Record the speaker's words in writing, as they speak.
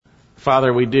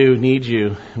Father, we do need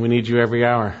you. We need you every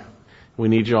hour. We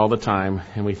need you all the time,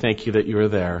 and we thank you that you are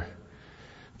there,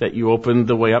 that you opened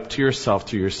the way up to yourself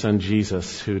through your Son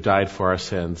Jesus, who died for our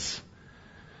sins,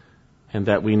 and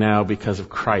that we now, because of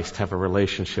Christ, have a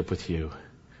relationship with you.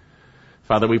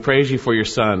 Father, we praise you for your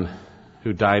Son,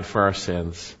 who died for our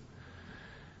sins.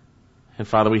 And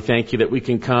Father, we thank you that we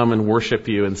can come and worship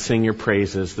you and sing your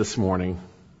praises this morning.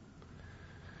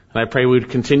 And I pray we would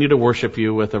continue to worship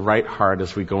you with a right heart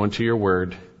as we go into your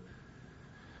word,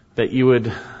 that you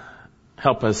would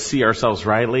help us see ourselves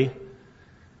rightly,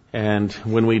 and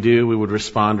when we do, we would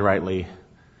respond rightly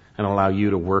and allow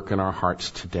you to work in our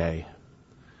hearts today.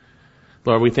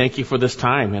 Lord, we thank you for this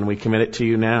time, and we commit it to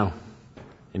you now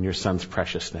in your Son's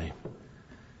precious name.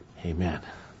 Amen.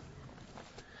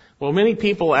 Well, many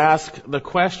people ask the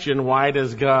question, why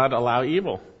does God allow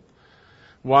evil?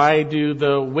 Why do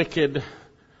the wicked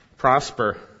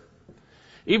prosper?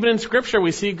 Even in Scripture,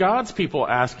 we see God's people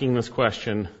asking this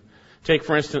question. Take,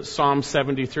 for instance, Psalm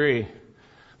 73.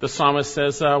 The psalmist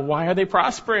says, why are they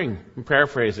prospering? I'm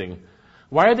paraphrasing.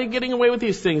 Why are they getting away with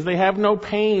these things? They have no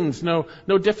pains, no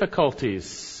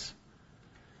difficulties.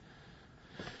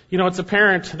 You know, it's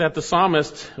apparent that the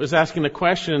psalmist was asking the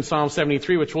question in Psalm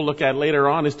 73, which we'll look at later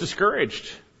on, is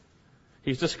discouraged.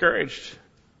 He's discouraged.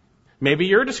 Maybe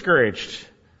you're discouraged.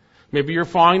 Maybe you're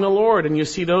following the Lord and you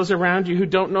see those around you who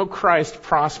don't know Christ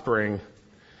prospering,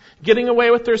 getting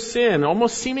away with their sin,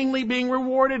 almost seemingly being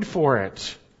rewarded for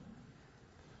it.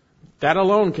 That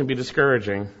alone can be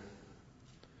discouraging.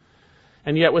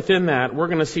 And yet within that, we're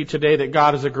going to see today that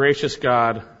God is a gracious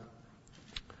God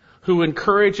who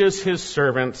encourages his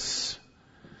servants.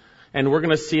 And we're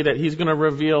going to see that he's going to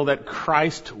reveal that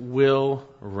Christ will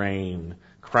reign.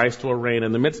 Christ will reign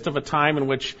in the midst of a time in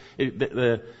which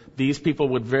these people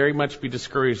would very much be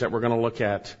discouraged that we're going to look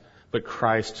at. But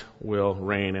Christ will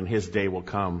reign and his day will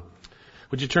come.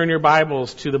 Would you turn your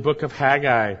Bibles to the book of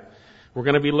Haggai? We're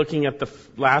going to be looking at the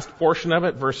last portion of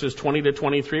it, verses 20 to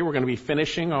 23. We're going to be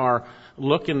finishing our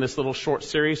look in this little short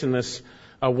series in this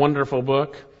wonderful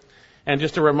book. And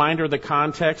just a reminder of the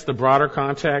context, the broader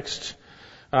context.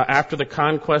 After the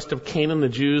conquest of Canaan, the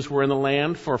Jews were in the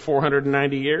land for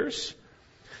 490 years.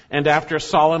 And after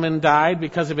Solomon died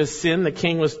because of his sin, the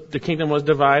kingdom was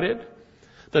divided.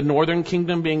 The northern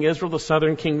kingdom being Israel, the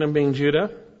southern kingdom being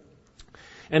Judah.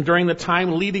 And during the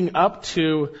time leading up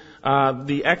to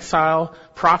the exile,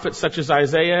 prophets such as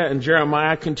Isaiah and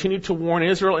Jeremiah continued to warn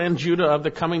Israel and Judah of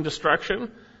the coming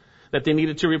destruction, that they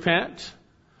needed to repent.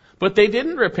 But they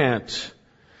didn't repent.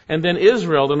 And then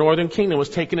Israel, the northern kingdom, was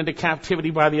taken into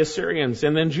captivity by the Assyrians.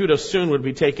 And then Judah soon would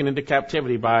be taken into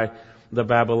captivity by the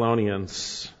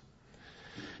Babylonians.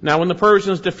 Now, when the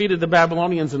Persians defeated the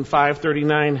Babylonians in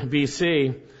 539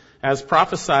 BC, as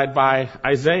prophesied by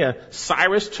Isaiah,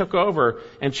 Cyrus took over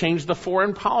and changed the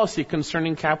foreign policy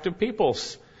concerning captive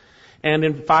peoples. And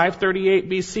in 538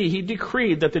 BC, he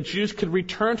decreed that the Jews could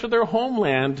return to their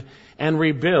homeland and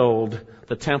rebuild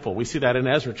the temple. We see that in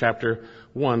Ezra chapter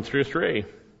 1 through 3.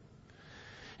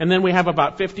 And then we have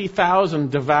about 50,000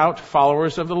 devout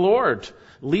followers of the Lord,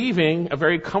 leaving a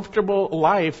very comfortable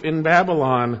life in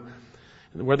Babylon,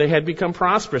 where they had become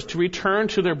prosperous, to return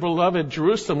to their beloved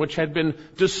Jerusalem, which had been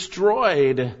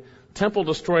destroyed, temple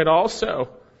destroyed also,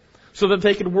 so that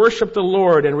they could worship the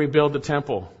Lord and rebuild the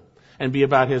temple and be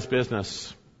about his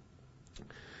business.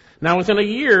 Now, within a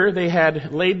year, they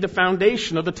had laid the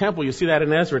foundation of the temple. You see that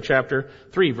in Ezra chapter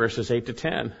 3, verses 8 to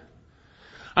 10.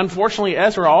 Unfortunately,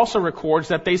 Ezra also records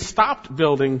that they stopped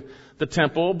building the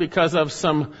temple because of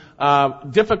some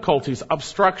difficulties,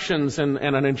 obstructions, and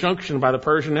an injunction by the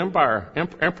Persian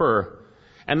emperor.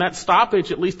 And that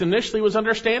stoppage, at least initially, was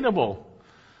understandable.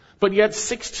 But yet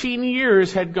 16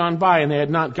 years had gone by and they had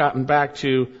not gotten back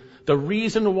to the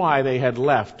reason why they had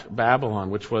left Babylon,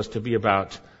 which was to be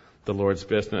about the Lord's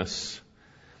business.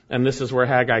 And this is where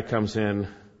Haggai comes in,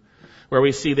 where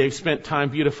we see they've spent time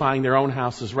beautifying their own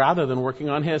houses rather than working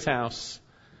on his house.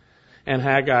 And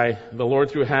Haggai, the Lord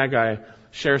through Haggai,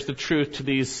 shares the truth to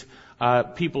these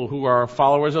people who are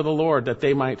followers of the Lord, that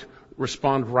they might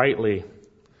respond rightly.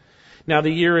 Now the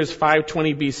year is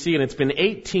 520 BC, and it's been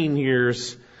 18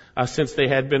 years since they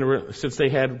had been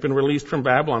released from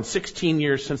Babylon. 16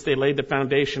 years since they laid the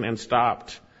foundation and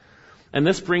stopped. And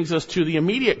this brings us to the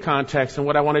immediate context. And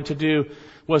what I wanted to do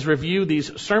was review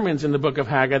these sermons in the book of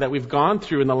Haggai that we've gone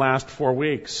through in the last 4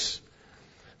 weeks.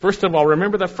 First of all,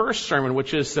 remember the first sermon,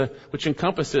 which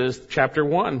encompasses chapter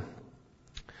 1.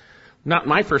 Not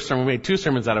my first sermon, we made 2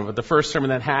 sermons out of it. The first sermon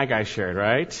that Haggai shared,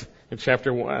 right? In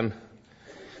chapter 1.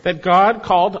 That God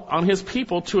called on his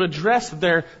people to address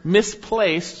their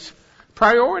misplaced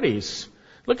priorities.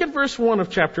 Look at verse 1 of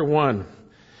chapter 1.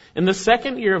 In the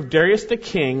second year of Darius the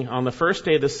king, on the first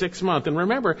day of the 6th month, and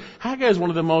remember, Haggai is one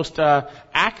of the most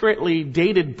accurately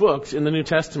dated books in the New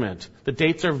Testament. The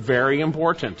dates are very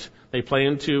important. They play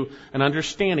into an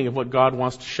understanding of what God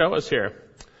wants to show us here.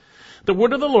 The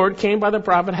word of the Lord came by the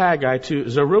prophet Haggai to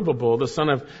Zerubbabel, the son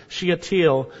of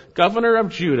Shealtiel, governor of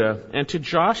Judah, and to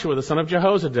Joshua, the son of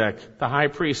Jehozadak, the high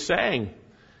priest, saying,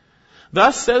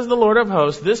 Thus says the Lord of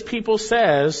hosts, this people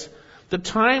says, the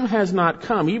time has not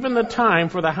come, even the time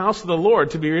for the house of the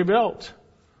Lord to be rebuilt.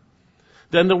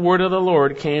 Then the word of the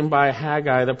Lord came by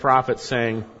Haggai the prophet,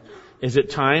 saying, Is it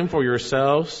time for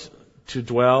yourselves to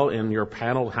dwell in your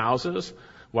paneled houses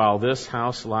while this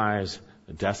house lies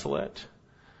desolate?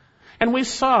 And we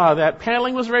saw that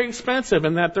paneling was very expensive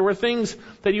and that there were things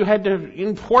that you had to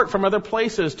import from other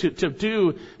places to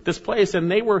do this place, and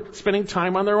they were spending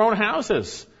time on their own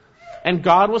houses. And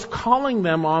God was calling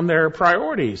them on their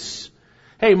priorities.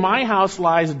 Hey, my house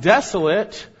lies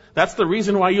desolate. That's the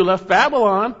reason why you left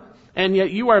Babylon. And yet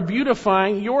you are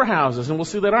beautifying your houses. And we'll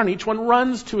see later on, each one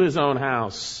runs to his own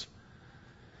house.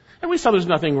 And we saw there's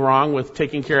nothing wrong with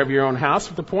taking care of your own house.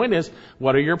 But the point is,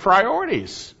 what are your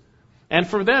priorities? And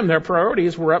for them, their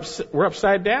priorities were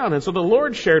upside down. And so the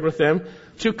Lord shared with them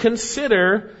to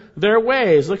consider their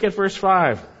ways. Look at verse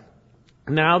 5.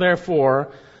 Now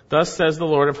therefore, thus says the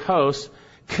Lord of hosts,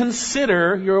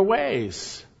 consider your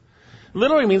ways.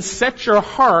 Literally means set your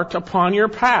heart upon your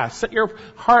path. Set your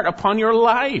heart upon your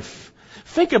life.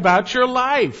 Think about your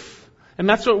life. And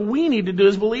that's what we need to do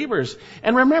as believers.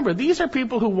 And remember, these are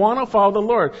people who want to follow the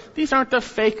Lord. These aren't the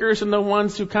fakers and the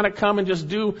ones who kind of come and just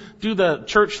do the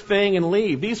church thing and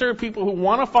leave. These are people who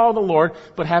want to follow the Lord,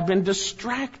 but have been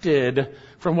distracted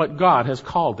from what God has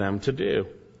called them to do.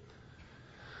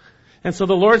 And so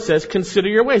the Lord says, consider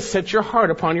your ways. Set your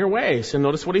heart upon your ways. And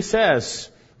notice what he says.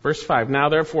 Verse 5, Now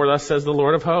therefore, thus says the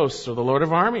Lord of hosts, or the Lord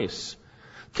of armies,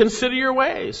 consider your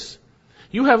ways.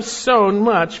 You have sown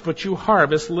much, but you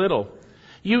harvest little.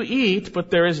 You eat, but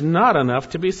there is not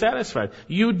enough to be satisfied.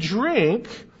 You drink,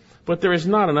 but there is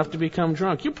not enough to become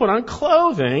drunk. You put on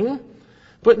clothing,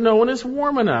 but no one is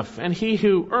warm enough. And he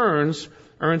who earns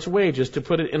wages to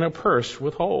put it in a purse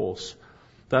with holes.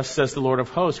 Thus says the Lord of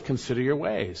hosts, consider your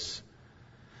ways.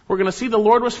 We're going to see the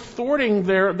Lord was thwarting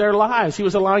their lives. He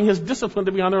was allowing his discipline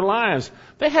to be on their lives.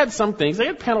 They had some things. They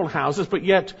had paneled houses, but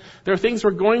yet their things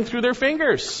were going through their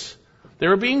fingers. They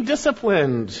were being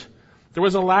disciplined. There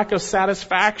was a lack of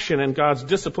satisfaction, and God's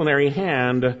disciplinary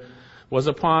hand was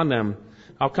upon them.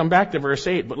 I'll come back to verse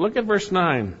 8, but look at verse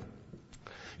 9.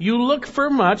 You look for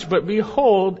much, but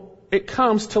behold, it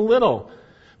comes to little.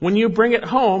 When you bring it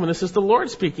home, and this is the Lord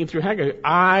speaking through Haggai,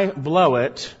 I blow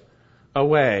it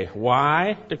away.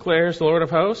 Why, declares the Lord of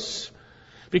hosts?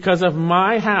 Because of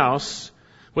my house,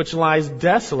 which lies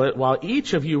desolate, while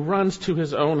each of you runs to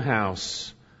his own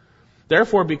house.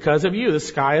 Therefore, because of you, the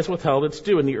sky has withheld its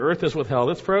dew, and the earth has withheld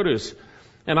its produce.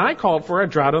 And I called for a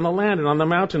drought on the land, and on the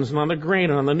mountains, and on the grain,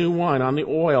 and on the new wine, on the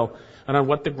oil, and on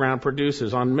what the ground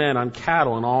produces, on men, on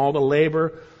cattle, and all the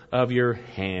labor of your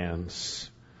hands.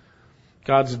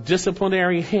 God's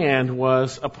disciplinary hand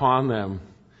was upon them.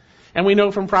 And we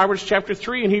know from Proverbs chapter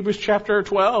 3 and Hebrews chapter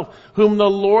 12, whom the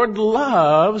Lord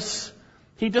loves,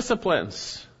 he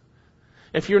disciplines.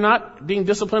 If you're not being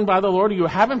disciplined by the Lord, or you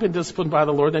haven't been disciplined by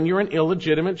the Lord, then you're an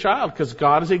illegitimate child, because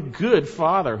God is a good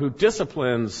father who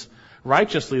disciplines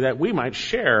righteously that we might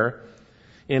share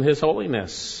in his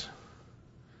holiness.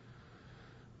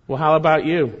 Well, how about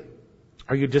you?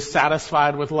 Are you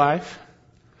dissatisfied with life?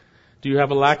 Do you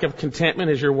have a lack of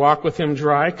contentment? Is your walk with him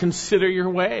dry? Consider your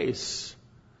ways.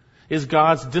 Is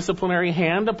God's disciplinary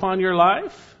hand upon your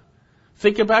life?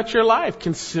 Think about your life.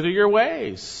 Consider your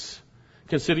ways.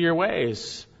 Consider your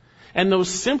ways. And those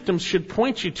symptoms should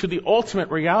point you to the ultimate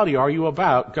reality. Are you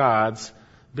about God's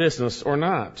business or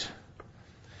not?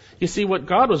 You see, what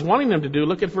God was wanting them to do,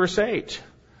 look at verse 8.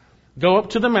 Go up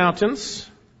to the mountains,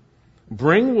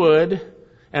 bring wood,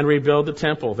 and rebuild the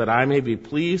temple, that I may be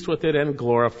pleased with it and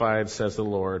glorified, says the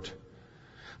Lord.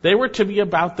 They were to be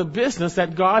about the business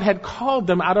that God had called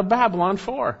them out of Babylon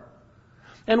for.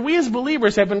 And we as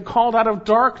believers have been called out of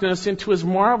darkness into his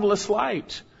marvelous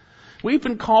light. We've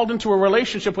been called into a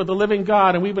relationship with the living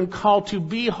God, and we've been called to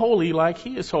be holy like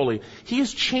he is holy. He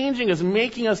is changing us,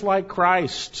 making us like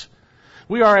Christ.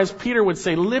 We are, as Peter would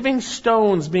say, living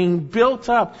stones being built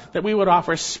up, that we would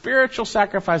offer spiritual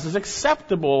sacrifices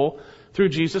acceptable through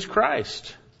Jesus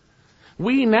Christ.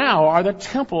 We now are the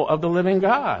temple of the living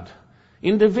God,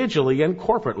 individually and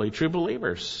corporately, true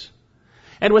believers.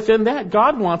 And within that,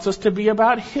 God wants us to be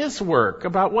about his work,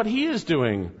 about what he is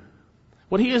doing.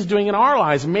 what He is doing in our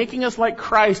lives, making us like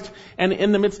Christ, and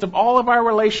in the midst of all of our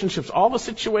relationships, all the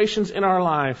situations in our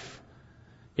life,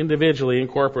 individually and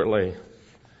corporately.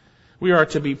 We are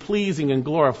to be pleasing and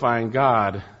glorifying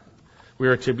God. We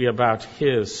are to be about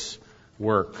His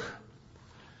work.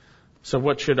 So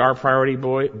what should our priority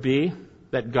be?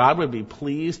 That God would be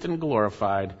pleased and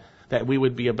glorified, that we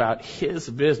would be about His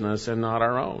business and not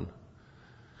our own.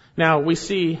 Now, we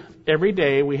see every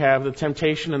day we have the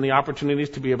temptation and the opportunities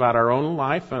to be about our own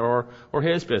life or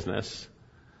His business.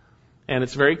 And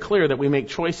it's very clear that we make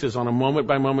choices on a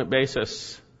moment-by-moment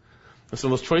basis. And so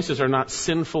those choices are not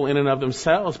sinful in and of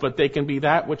themselves, but they can be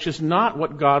that which is not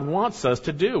what God wants us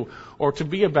to do or to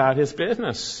be about His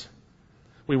business.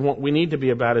 We need to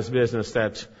be about His business,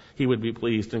 that He would be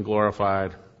pleased and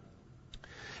glorified.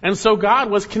 And so God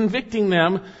was convicting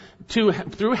them through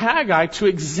Haggai to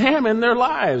examine their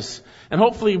lives. And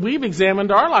hopefully we've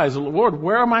examined our lives. Lord,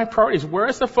 where are my priorities? Where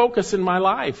is the focus in my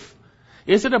life?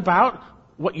 Is it about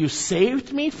what you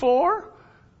saved me for?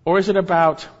 Or is it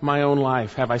about my own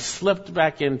life? Have I slipped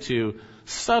back into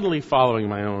subtly following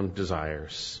my own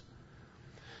desires?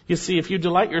 You see, if you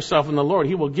delight yourself in the Lord,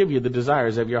 He will give you the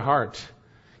desires of your heart.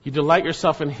 You delight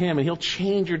yourself in Him, and He'll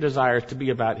change your desires to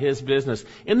be about His business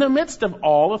in the midst of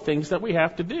all the things that we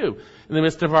have to do. In the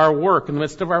midst of our work, in the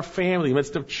midst of our family, in the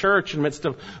midst of church, in the midst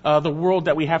of the world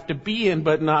that we have to be in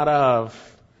but not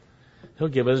of. He'll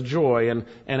give us joy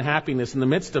and happiness in the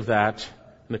midst of that,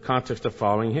 in the context of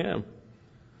following Him.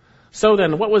 So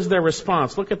then, what was their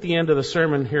response? Look at the end of the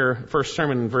sermon here, first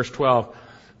sermon in verse 12.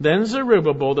 Then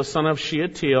Zerubbabel, the son of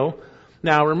Shealtiel.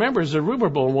 Now remember,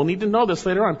 Zerubbabel, and we'll need to know this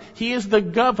later on, he is the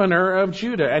governor of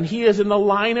Judah, and he is in the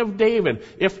line of David.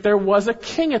 If there was a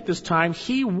king at this time,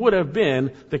 he would have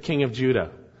been the king of Judah.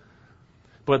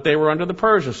 But they were under the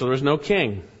Persians, so there was no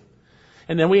king.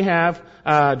 And then we have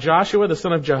Joshua, the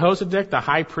son of Jehozadak, the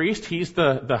high priest. He's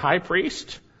the high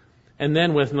priest. And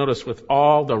then with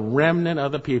all the remnant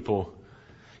of the people.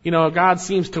 You know, God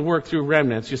seems to work through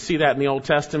remnants. You see that in the Old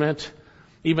Testament.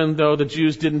 Even though the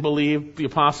Jews didn't believe, the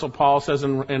Apostle Paul says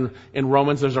in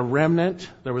Romans, there was a remnant.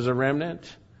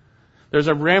 There's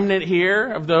a remnant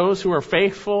here of those who are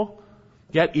faithful.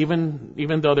 Yet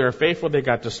even though they were faithful, they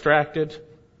got distracted.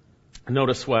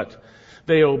 Notice what?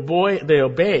 They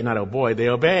obeyed,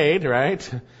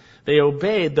 right? They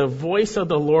obeyed the voice of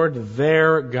the Lord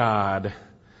their God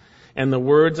and the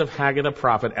words of Haggai the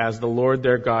prophet as the Lord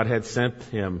their God had sent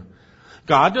him.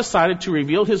 God decided to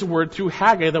reveal His word through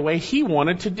Haggai the way He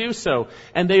wanted to do so.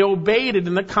 And they obeyed it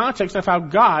in the context of how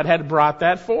God had brought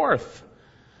that forth.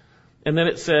 And then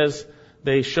it says,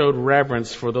 they showed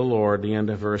reverence for the Lord, the end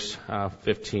of verse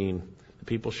 15. The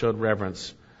people showed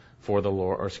reverence for the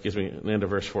Lord, the end of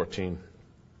verse 14.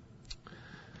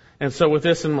 And so with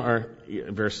this in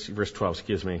verse 12,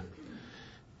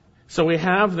 So we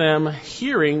have them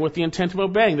hearing with the intent of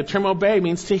obeying. The term obey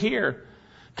means to hear.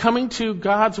 Coming to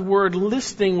God's word,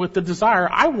 listening with the desire,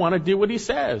 I want to do what He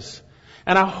says.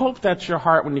 And I hope that's your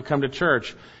heart when you come to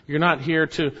church. You're not here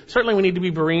certainly we need to be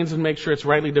Bereans and make sure it's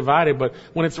rightly divided, but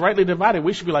when it's rightly divided,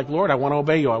 we should be like, Lord, I want to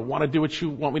obey you. I want to do what you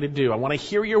want me to do. I want to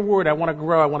hear your word. I want to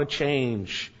grow. I want to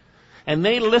change. And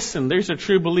they listened. These are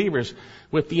true believers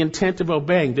with the intent of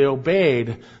obeying. They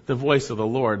obeyed the voice of the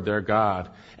Lord, their God.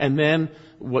 And then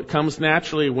what comes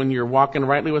naturally when you're walking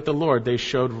rightly with the Lord, they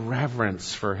showed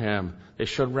reverence for Him. They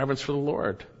showed reverence for the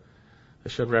Lord.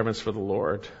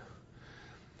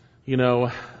 You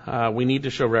know, we need to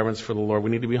show reverence for the Lord.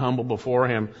 We need to be humble before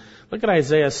Him. Look at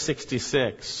Isaiah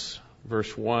 66,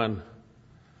 verse 1.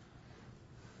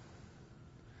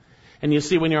 And you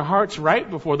see, when your heart's right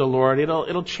before the Lord,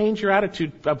 it'll change your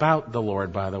attitude about the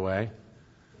Lord, by the way.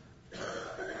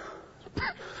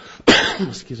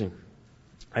 Excuse me.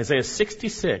 Isaiah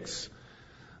 66,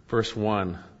 verse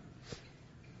 1.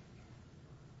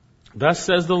 Thus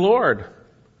says the Lord,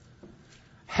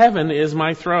 Heaven is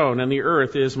my throne, and the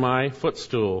earth is my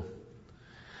footstool.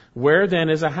 Where then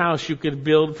is a house you could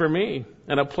build for me,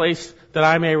 and a place that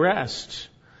I may rest?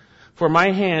 For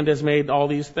my hand has made all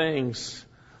these things.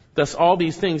 Thus all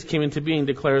these things came into being,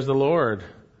 declares the Lord.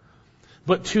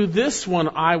 But to this one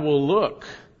I will look,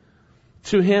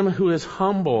 to him who is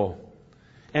humble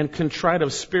and contrite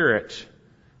of spirit,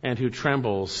 and who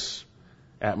trembles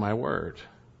at my word.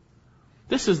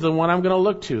 This is the one I'm going to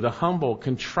look to, the humble,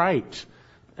 contrite,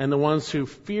 and the ones who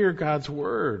fear God's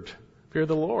word, fear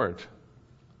the Lord.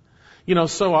 You know,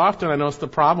 so often I notice the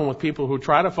problem with people who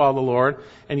try to follow the Lord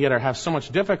and yet have so much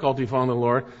difficulty following the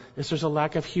Lord is there's a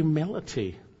lack of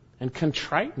humility and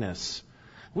contriteness.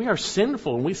 We are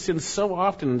sinful, and we sin so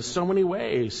often in so many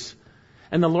ways.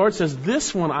 And the Lord says,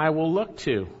 this one I will look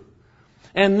to.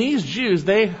 And these Jews,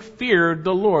 they feared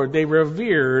the Lord. They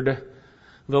revered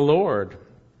the Lord.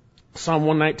 Psalm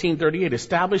 119:38,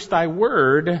 establish thy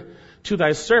word to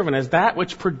thy servant as that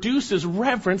which produces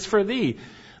reverence for thee.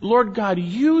 Lord God,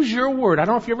 use your word. I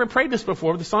don't know if you ever prayed this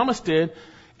before, but the psalmist did,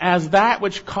 as that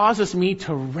which causes me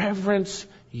to reverence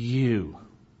you.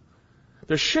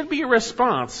 There should be a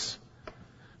response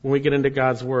when we get into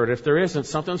God's word. If there isn't,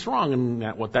 something's wrong,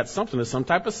 and what that something is some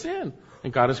type of sin.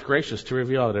 And God is gracious to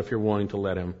reveal it if you're willing to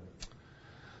let him.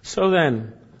 So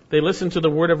then, they listened to the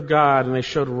word of God and they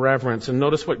showed reverence. And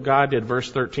notice what God did,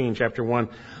 verse 13, chapter 1.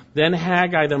 Then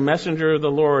Haggai, the messenger of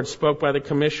the Lord, spoke by the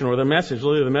commission, or the message,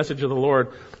 literally the message of the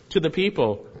Lord, to the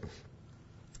people,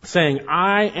 saying,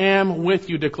 I am with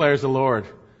you, declares the Lord.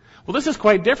 Well, this is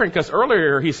quite different because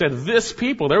earlier he said, this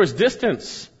people, there was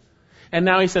distance. And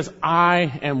now he says,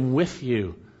 I am with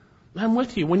you. I'm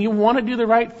with you. When you want to do the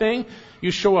right thing,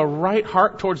 you show a right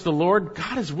heart towards the Lord,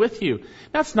 God is with you.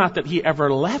 That's not that he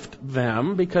ever left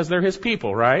them because they're his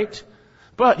people, right?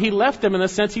 But he left them in the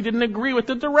sense he didn't agree with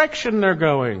the direction they're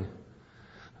going.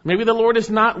 Maybe the Lord is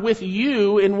not with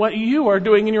you in what you are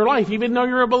doing in your life, even though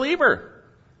you're a believer.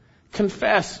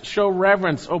 Confess, show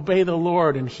reverence, obey the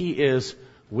Lord, and he is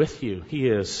with you. He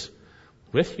is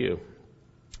with you.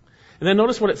 And then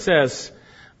notice what it says.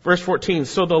 Verse 14,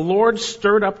 so the Lord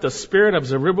stirred up the spirit of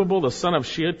Zerubbabel, the son of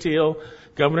Shealtiel,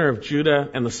 governor of Judah,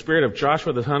 and the spirit of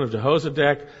Joshua, the son of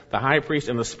Jehozadak, the high priest,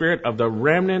 and the spirit of the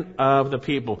remnant of the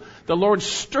people. The Lord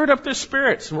stirred up their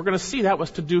spirits, and we're going to see that was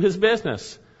to do his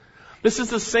business. This is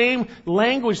the same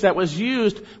language that was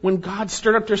used when God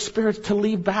stirred up their spirits to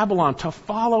leave Babylon, to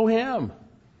follow him.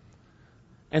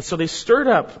 And so he stirred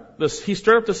up the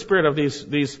spirit of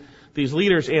these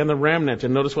leaders and the remnant.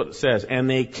 And notice what it says. And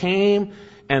they came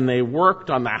and they worked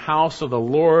on the house of the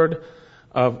Lord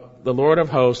of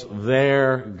hosts,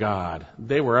 their God.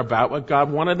 They were about what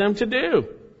God wanted them to do.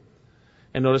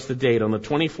 And notice the date, on the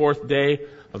 24th day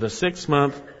of the 6th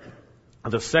month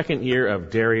of the 2nd year of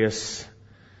Darius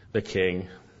the king.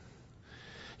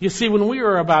 You see, when we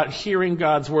are about hearing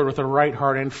God's word with a right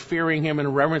heart and fearing him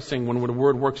and reverencing when the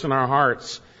word works in our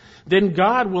hearts, then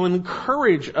God will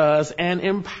encourage us and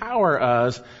empower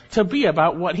us to be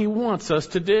about what he wants us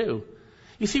to do.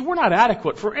 You see, we're not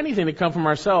adequate for anything to come from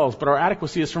ourselves, but our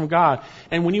adequacy is from God.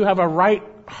 And when you have a right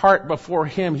heart before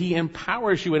him, he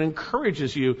empowers you and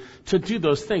encourages you to do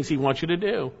those things he wants you to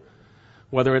do.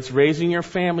 Whether it's raising your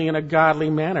family in a godly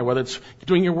manner, whether it's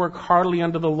doing your work heartily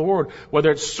unto the Lord,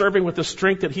 whether it's serving with the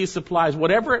strength that he supplies,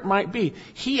 whatever it might be,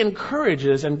 he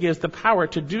encourages and gives the power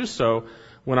to do so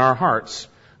when our hearts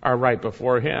are right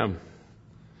before him.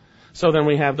 So then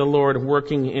we have the Lord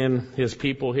working in his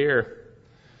people here.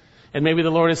 And maybe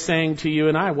the Lord is saying to you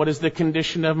and I, what is the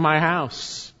condition of my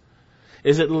house?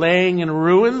 Is it laying in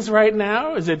ruins right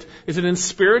now? Is it in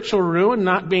spiritual ruin,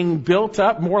 not being built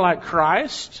up more like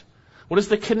Christ? What is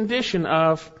the condition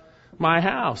of my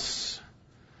house?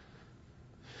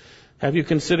 Have you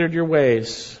considered your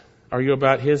ways? Are you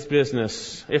about his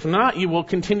business? If not, you will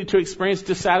continue to experience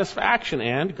dissatisfaction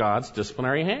and God's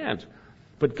disciplinary hand.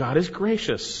 But God is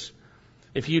gracious.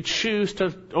 If you choose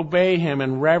to obey him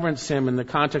and reverence him in the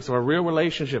context of a real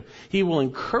relationship, he will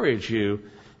encourage you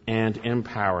and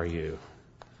empower you.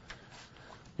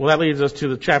 Well, that leads us to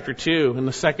the chapter 2 and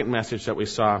the second message that we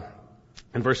saw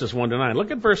in verses 1 to 9.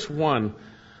 Look at verse 1.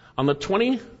 On the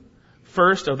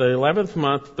 21st of the 11th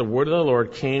month, the word of the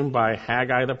Lord came by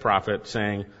Haggai the prophet,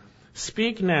 saying,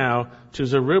 Speak now to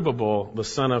Zerubbabel, the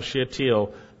son of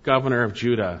Shealtiel, governor of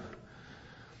Judah,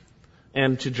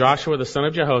 and to Joshua, the son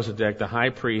of Jehozadak, the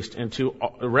high priest, and to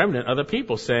a remnant of the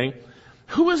people, saying,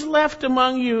 Who is left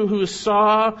among you who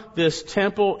saw this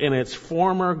temple in its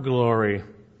former glory?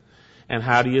 And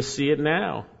how do you see it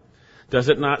now? Does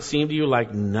it not seem to you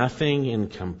like nothing in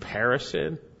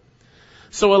comparison?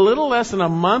 So a little less than a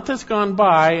month has gone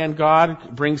by, and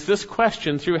God brings this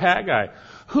question through Haggai.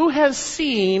 Who has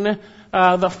seen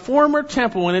the former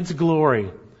temple in its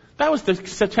glory? That was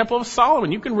the temple of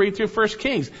Solomon. You can read through 1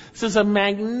 Kings. This is a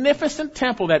magnificent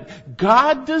temple that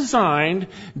God designed,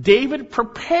 David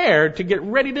prepared to get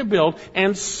ready to build,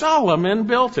 and Solomon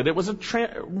built it. It was a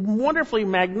wonderfully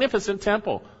magnificent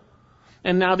temple.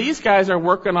 And now these guys are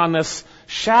working on this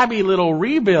shabby little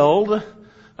rebuild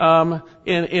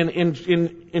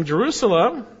in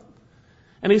Jerusalem.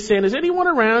 And he's saying, has anyone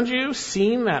around you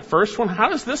seen that first one? How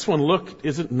does this one look?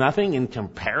 Is it nothing in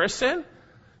comparison?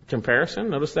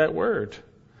 Comparison? Notice that word.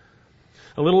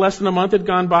 A little less than a month had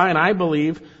gone by, and I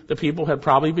believe the people had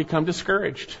probably become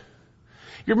discouraged.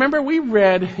 You remember we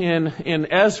read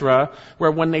in Ezra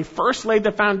where when they first laid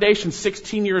the foundation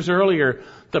 16 years earlier,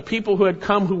 The people who had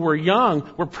come who were young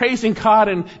were praising God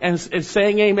and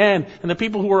saying amen. And the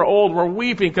people who were old were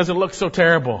weeping because it looked so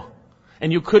terrible.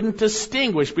 And you couldn't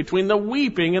distinguish between the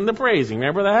weeping and the praising.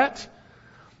 Remember that?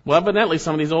 Well, evidently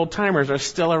some of these old timers are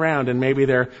still around and maybe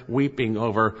they're weeping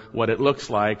over what it looks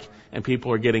like, and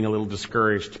people are getting a little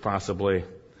discouraged possibly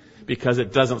because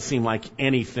it doesn't seem like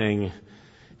anything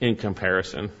in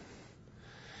comparison.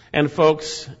 And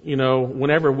folks,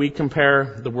 whenever we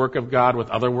compare the work of God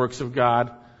with other works of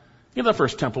God, the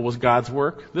first temple was God's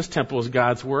work. This temple is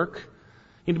God's work.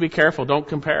 You need to be careful. Don't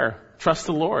compare. Trust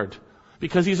the Lord,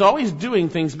 because He's always doing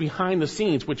things behind the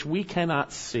scenes which we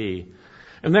cannot see.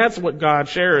 And that's what God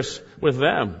shares with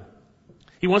them.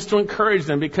 He wants to encourage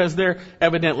them because they're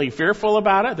evidently fearful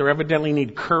about it. They evidently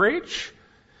need courage.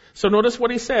 So notice what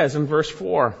He says in verse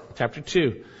 4, chapter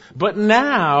 2. But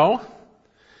now,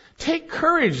 take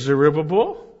courage,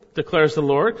 Zerubbabel, declares the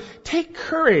Lord. Take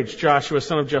courage, Joshua,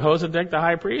 son of Jehozadak, the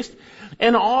high priest.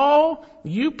 And all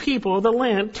you people of the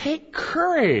land, take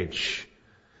courage,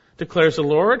 declares the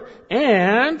Lord,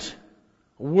 and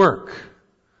work,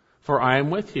 for I am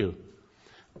with you.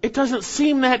 It doesn't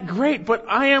seem that great, but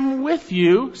I am with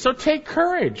you, so take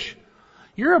courage.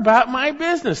 You're about my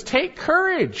business. Take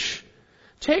courage.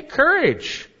 Take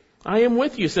courage. I am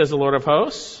with you, says the Lord of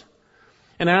hosts.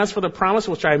 And as for the promise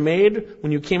which I made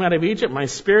when you came out of Egypt, my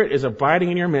spirit is abiding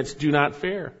in your midst. Do not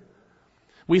fear.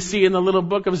 We see in the little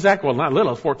book of Zechariah, well, not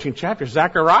little, 14 chapters,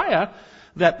 Zechariah,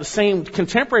 that the same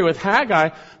contemporary with Haggai,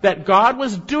 that God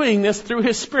was doing this through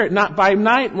His Spirit, not by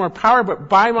might nor power, but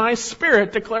by my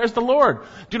Spirit, declares the Lord.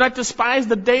 Do not despise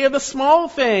the day of the small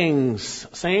things.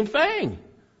 Same thing.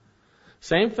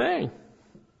 Same thing.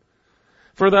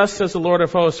 For thus says the Lord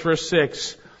of hosts, verse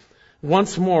 6,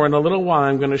 once more in a little while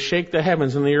I'm going to shake the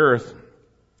heavens and the earth,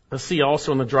 the sea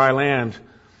also and the dry land.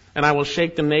 And I will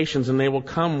shake the nations, and they will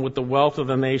come with the wealth of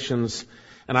the nations,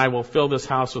 and I will fill this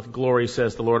house with glory,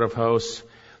 says the Lord of hosts.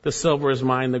 The silver is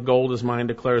mine, the gold is mine,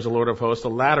 declares the Lord of hosts. The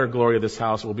latter glory of this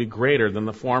house will be greater than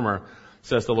the former,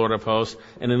 says the Lord of hosts.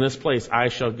 And in this place I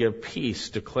shall give peace,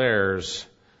 declares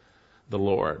the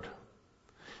Lord.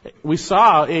 We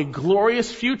saw a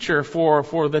glorious future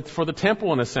for the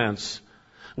temple in a sense.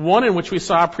 One in which we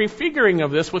saw a prefiguring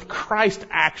of this with Christ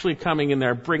actually coming in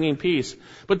there, bringing peace.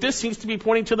 But this seems to be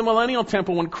pointing to the millennial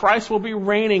temple when Christ will be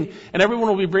reigning and everyone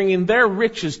will be bringing their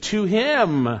riches to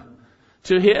Him.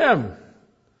 To Him.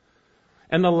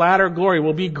 And the latter glory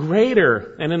will be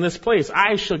greater. And in this place,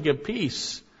 I shall give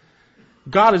peace.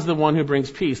 God is the one who brings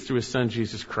peace through His Son,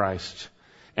 Jesus Christ.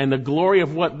 And the glory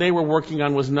of what they were working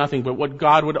on was nothing, but what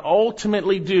God would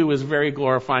ultimately do is very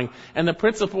glorifying. And the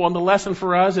principle and the lesson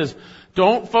for us is,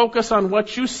 don't focus on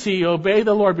what you see, obey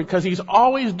the Lord, because He's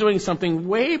always doing something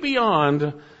way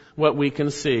beyond what we can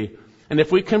see. And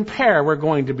if we compare, we're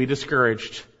going to be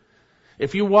discouraged.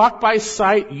 If you walk by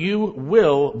sight, you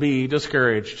will be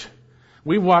discouraged.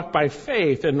 We walk by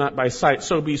faith and not by sight.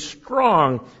 So be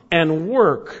strong and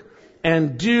work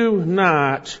and do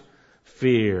not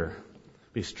fear.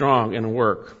 Be strong and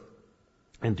work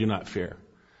and do not fear.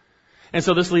 And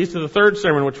so this leads to the third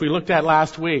sermon, which we looked at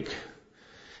last week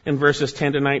in verses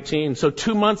 10 to 19. So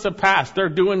 2 months have passed. They're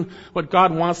doing what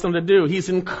God wants them to do. He's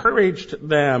encouraged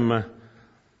them.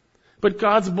 But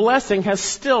God's blessing has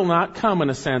still not come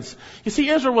in a sense. You see,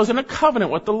 Israel was in a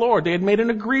covenant with the Lord. They had made an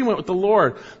agreement with the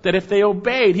Lord that if they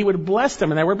obeyed, He would bless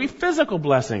them, and there would be physical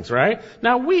blessings, right?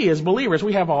 Now we as believers,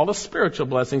 we have all the spiritual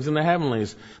blessings in the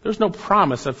heavenlies. There's no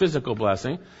promise of physical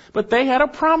blessing, but they had a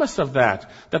promise of that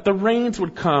the rains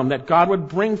would come, that God would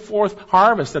bring forth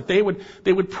harvest, that they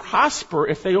would prosper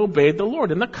if they obeyed the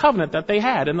Lord in the covenant that they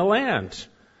had in the land.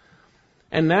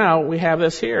 And now we have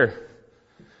this here.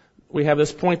 We have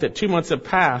this point that 2 months have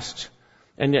passed,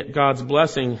 and yet God's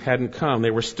blessing hadn't come.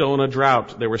 They were still in a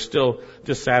drought. They were still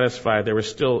dissatisfied. They were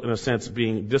still, in a sense,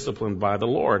 being disciplined by the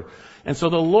Lord. And so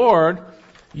the Lord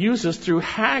uses through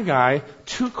Haggai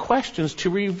 2 questions to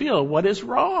reveal what is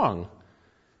wrong.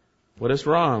 What is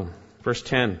wrong? Verse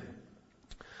 10.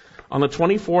 On the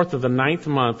 24th of the 9th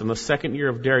month, in the 2nd year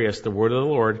of Darius, the word of the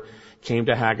Lord came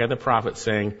to Haggai the prophet,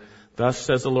 saying, Thus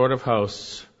says the Lord of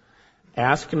hosts,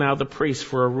 ask now the priests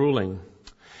for a ruling.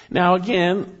 Now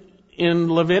again,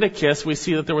 in Leviticus, we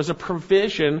see that there was a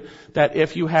provision that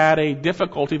if you had a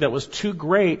difficulty that was too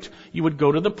great, you would go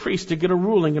to the priest to get a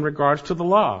ruling in regards to the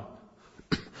law.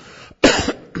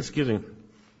 Excuse me.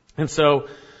 And so,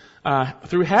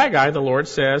 through Haggai, the Lord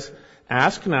says,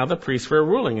 ask now the priest for a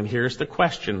ruling. And here's the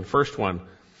question, first one.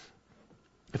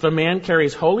 If a man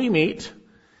carries holy meat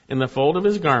in the fold of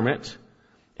his garment,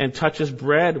 and touches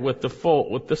bread with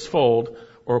this fold,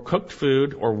 or cooked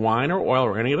food, or wine, or oil,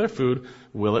 or any other food,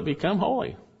 will it become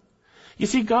holy? You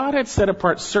see, God had set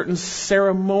apart certain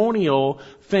ceremonial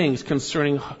things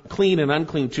concerning clean and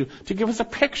unclean to give us a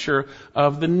picture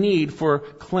of the need for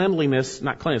cleanliness,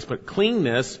 not cleanliness, but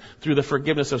cleanness through the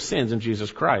forgiveness of sins in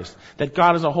Jesus Christ. That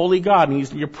God is a holy God and He needs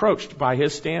to be approached by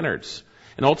His standards.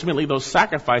 And ultimately those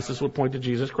sacrifices would point to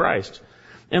Jesus Christ.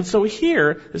 And so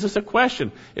here, this is a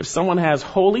question. If someone has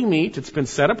holy meat, it's been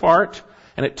set apart,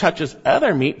 and it touches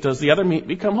other meat, does the other meat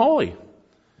become holy?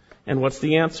 And what's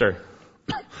the answer?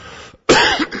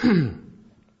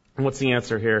 What's the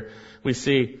answer here? We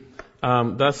see,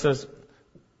 and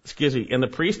the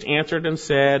priest answered and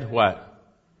said, what?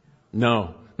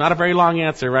 No. Not a very long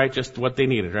answer, right? Just what they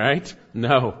needed, right?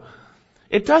 No.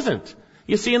 It doesn't.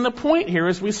 You see, and the point here,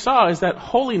 as we saw, is that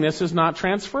holiness is not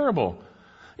transferable.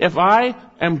 If I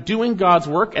am doing God's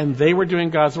work and they were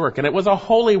doing God's work, and it was a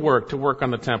holy work to work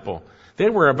on the temple, they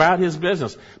were about His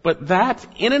business. But that,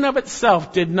 in and of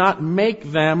itself, did not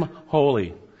make them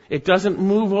holy. It doesn't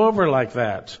move over like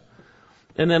that.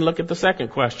 And then look at the second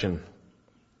question. And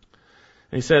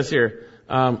he says here,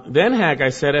 then Haggai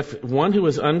said, if one who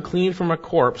is unclean from a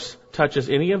corpse touches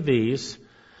any of these,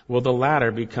 will the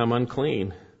latter become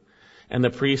unclean? And the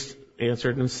priest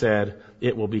answered and said,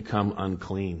 it will become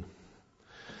unclean.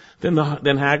 Then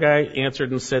Haggai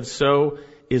answered and said, so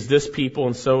is this people,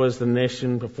 and so is the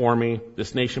nation before me,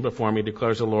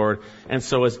 declares the Lord, and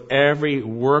so is every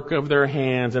work of their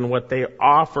hands, and what they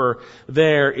offer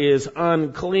there is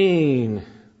unclean.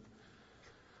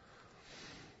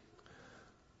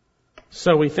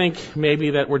 So we think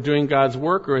maybe that we're doing God's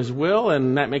work or His will,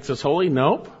 and that makes us holy.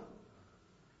 Nope.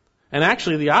 And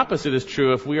actually the opposite is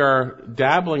true. If we are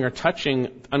dabbling or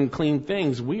touching unclean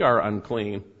things, we are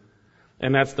unclean.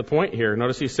 And that's the point here.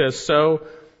 Notice he says, so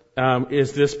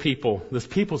is this people. This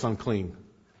people's unclean.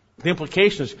 The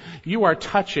implication is you are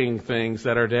touching things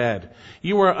that are dead.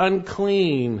 You are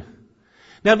unclean.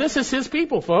 Now this is His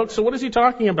people, folks. So what is he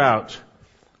talking about?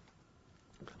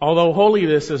 Although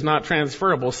holiness is not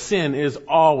transferable, sin is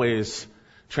always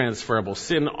transferable.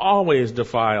 Sin always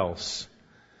defiles.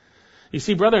 You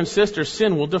see, brother and sister,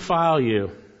 sin will defile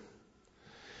you.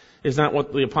 Is not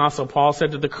what the Apostle Paul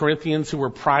said to the Corinthians who were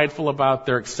prideful about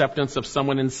their acceptance of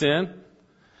someone in sin?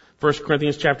 1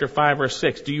 Corinthians chapter 5, verse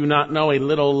 6. Do you not know a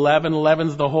little leaven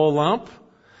leavens the whole lump?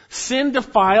 Sin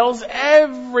defiles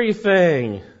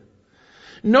everything.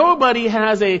 Nobody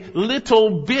has a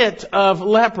little bit of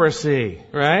leprosy,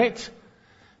 right?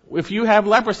 If you have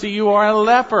leprosy, you are a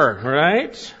leper,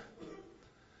 right?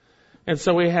 And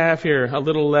so we have here, a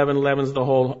little leaven leavens the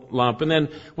whole lump. And then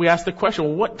we ask the question,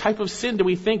 well, what type of sin do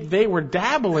we think they were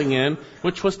dabbling in,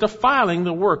 which was defiling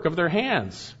the work of their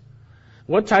hands?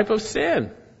 What type of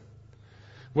sin?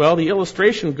 Well, the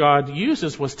illustration God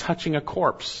uses was touching a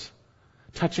corpse,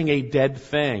 touching a dead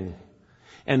thing,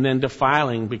 and then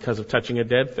defiling because of touching a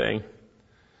dead thing.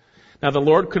 Now, the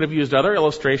Lord could have used other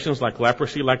illustrations like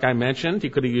leprosy, like I mentioned. He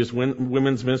could have used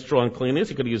women's menstrual uncleanness.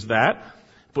 He could have used that.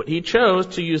 But He chose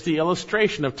to use the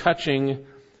illustration of touching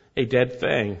a dead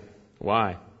thing.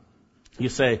 Why? You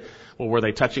say, well, were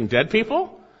they touching dead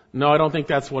people? No, I don't think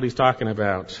that's what He's talking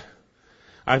about.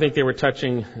 I think they were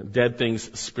touching dead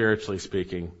things spiritually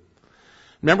speaking.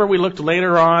 Remember we looked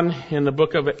later on in the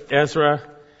book of Ezra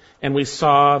and we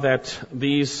saw that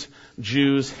these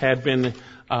Jews had been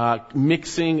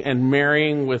mixing and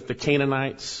marrying with the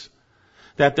Canaanites,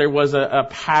 that there was a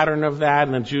pattern of that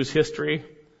in the Jews' history.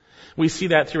 We see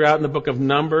that throughout in the book of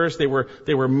Numbers. They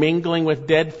were mingling with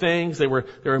dead things. They were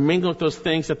mingling with those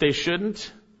things that they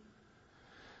shouldn't.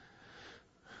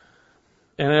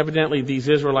 And evidently these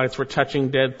Israelites were touching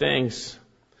dead things.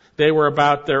 They were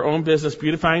about their own business,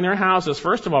 beautifying their houses,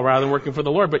 first of all, rather than working for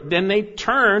the Lord. But then they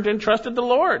turned and trusted the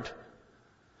Lord.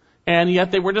 And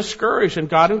yet they were discouraged, and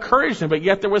God encouraged them. But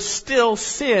yet there was still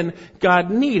sin God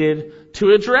needed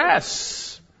to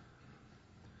address.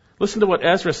 Listen to what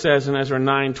Ezra says in Ezra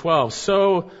 9:12.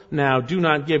 So now do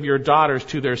not give your daughters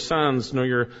to their sons,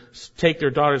 nor take their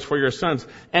daughters for your sons,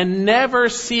 and never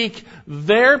seek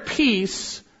their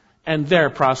peace and their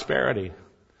prosperity.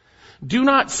 Do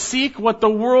not seek what the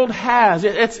world has.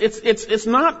 It's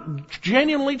not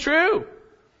genuinely true.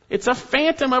 It's a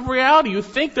phantom of reality. You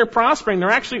think they're prospering. They're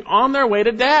actually on their way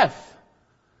to death.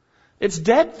 It's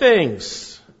dead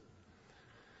things.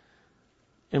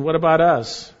 And what about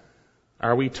us?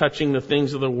 Are we touching the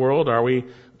things of the world? Are we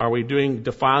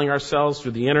defiling ourselves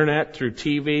through the internet, through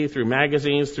TV, through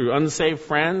magazines, through unsaved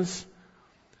friends?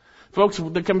 Folks,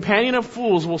 the companion of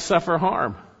fools will suffer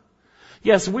harm.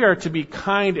 Yes, we are to be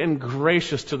kind and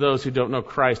gracious to those who don't know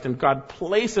Christ, and God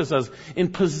places us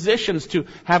in positions to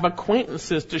have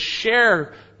acquaintances, to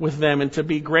share with them, and to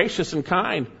be gracious and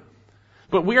kind.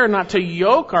 But we are not to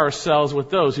yoke ourselves with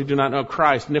those who do not know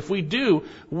Christ. And if we do,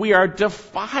 we are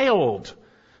defiled.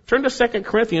 Turn to 2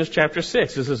 Corinthians chapter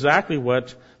 6. This is exactly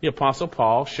what the Apostle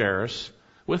Paul shares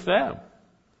with them.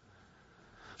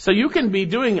 So you can be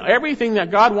doing everything that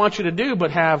God wants you to do,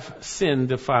 but have sin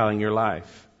defiling your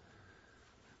life.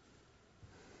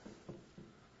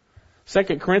 2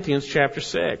 Corinthians chapter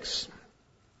 6.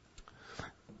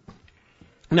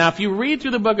 Now, if you read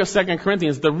through the book of 2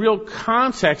 Corinthians, the real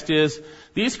context is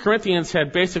these Corinthians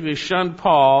had basically shunned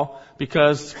Paul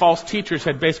because false teachers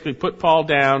had basically put Paul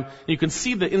down. You can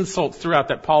see the insults throughout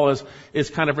that Paul is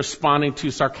kind of responding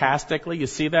to sarcastically. You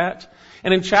see that?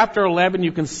 And in chapter 11,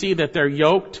 you can see that they're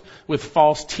yoked with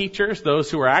false teachers,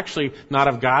 those who are actually not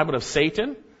of God, but of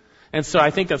Satan. And so I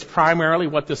think that's primarily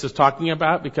what this is talking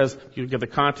about, because you get the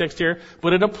context here.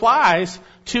 But it applies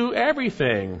to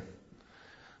everything.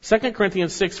 2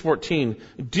 Corinthians 6:14.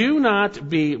 Do not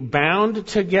be bound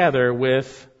together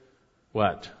with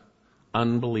what?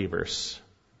 Unbelievers.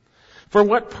 For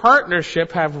what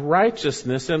partnership have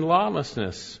righteousness and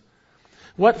lawlessness?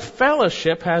 What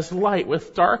fellowship has light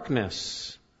with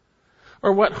darkness?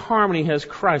 Or what harmony has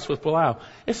Christ with Belial?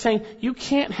 It's saying you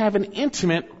can't have an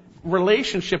intimate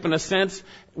relationship, in a sense,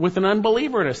 with an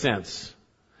unbeliever, in a sense.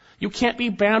 You can't be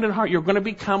bound in heart. You're going to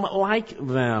become like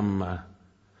them.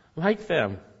 Like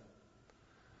them.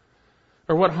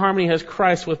 Or what harmony has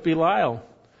Christ with Belial?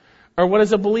 Or what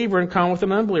is a believer in common with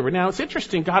an unbeliever? Now, it's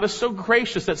interesting. God is so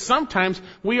gracious that sometimes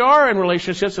we are in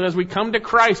relationships, and as we come to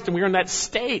Christ and we're in that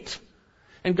state,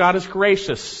 and God is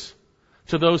gracious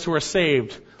to those who are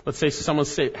saved. Let's say someone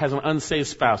has an unsaved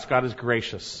spouse. God is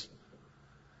gracious.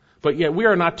 But yet we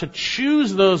are not to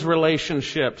choose those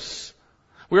relationships.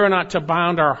 We are not to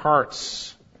bound our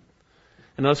hearts.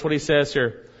 And notice what he says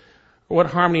here. What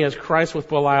harmony has Christ with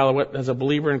Belial? Or what has a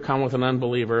believer in common with an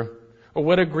unbeliever? Or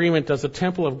what agreement does the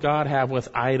temple of God have with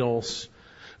idols?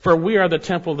 For we are the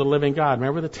temple of the living God.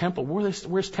 Remember the temple?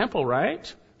 Where's temple,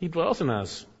 right? He dwells in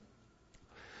us.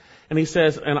 And he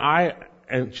says,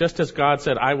 and just as God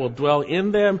said, I will dwell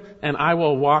in them, and I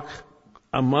will walk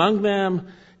among them,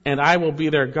 and I will be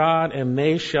their God, and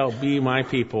they shall be my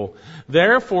people.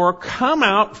 Therefore, come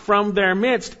out from their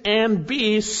midst and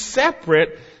be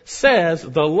separate, says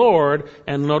the Lord.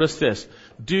 And notice this,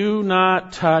 do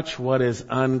not touch what is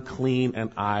unclean,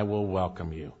 and I will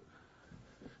welcome you.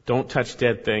 Don't touch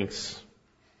dead things.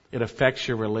 It affects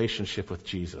your relationship with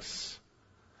Jesus.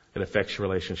 It affects your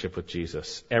relationship with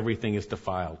Jesus. Everything is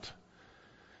defiled.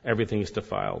 Everything is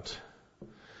defiled.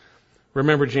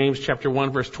 Remember James chapter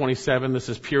 1 verse 27. This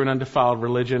is pure and undefiled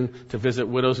religion, to visit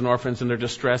widows and orphans in their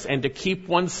distress, and to keep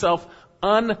oneself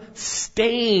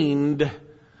unstained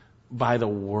by the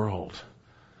world.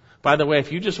 By the way,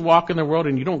 if you just walk in the world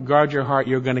and you don't guard your heart,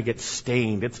 you're going to get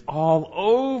stained. It's all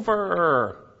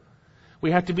over.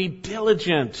 We have to be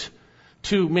diligent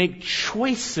to make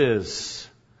choices.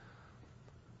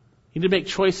 You need to make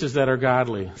choices that are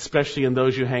godly, especially in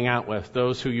those you hang out with,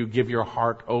 those who you give your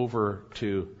heart over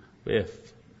to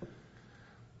with.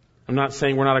 I'm not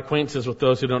saying we're not acquaintances with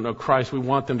those who don't know Christ. We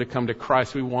want them to come to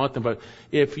Christ. We want them. But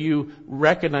if you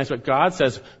recognize what God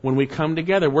says, when we come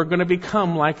together, we're going to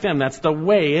become like them. That's the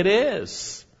way it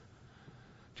is.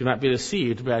 Do not be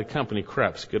deceived. Bad company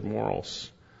corrupts good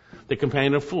morals. The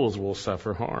companion of fools will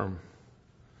suffer harm.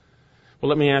 Well,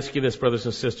 let me ask you this, brothers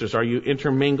and sisters. Are you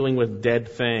intermingling with dead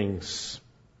things?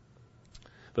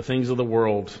 The things of the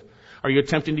world. Are you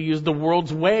attempting to use the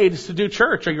world's ways to do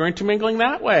church? Are you intermingling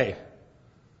that way?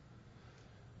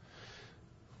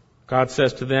 God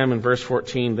says to them in verse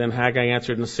 14, then Haggai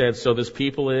answered and said, so is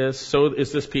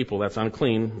this people, that's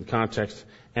unclean in context,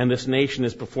 and this nation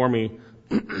is before me,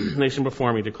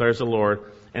 declares the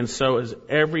Lord, and so is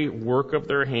every work of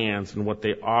their hands, and what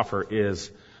they offer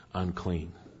is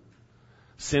unclean.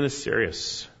 Sin is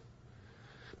serious.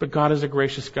 But God is a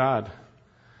gracious God.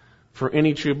 For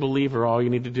any true believer, all you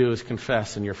need to do is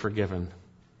confess and you're forgiven.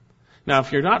 Now,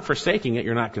 if you're not forsaking it,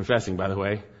 you're not confessing, by the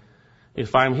way.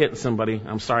 If I'm hitting somebody,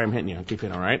 I'm sorry I'm hitting you. Keep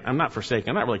hitting, all right? I'm not forsaking.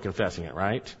 I'm not really confessing it,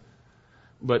 right?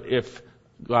 But if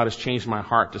God has changed my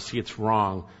heart to see it's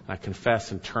wrong, and I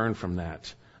confess and turn from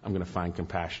that, I'm going to find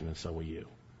compassion, and so will you.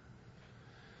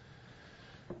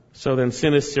 So then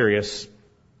sin is serious.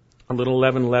 A little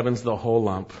leaven leavens the whole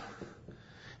lump.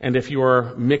 And if you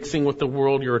are mixing with the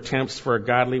world, your attempts for a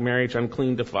godly marriage,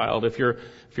 unclean, defiled. If you're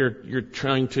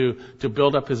trying to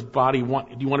build up his body, you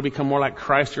want to become more like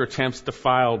Christ, your attempts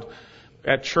defiled.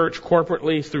 At church,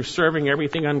 corporately, through serving,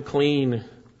 everything unclean.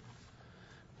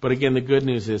 But again, the good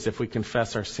news is if we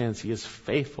confess our sins, he is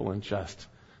faithful and just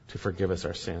to forgive us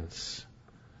our sins.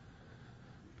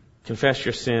 Confess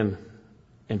your sin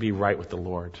and be right with the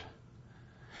Lord.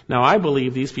 Now, I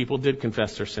believe these people did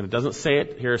confess their sin. It doesn't say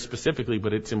it here specifically,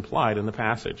 but it's implied in the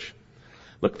passage.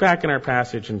 Look back in our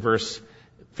passage in verse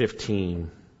 15.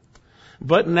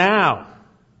 But now,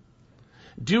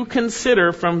 do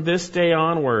consider from this day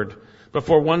onward,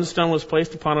 before one stone was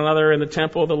placed upon another in the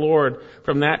temple of the Lord,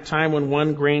 from that time when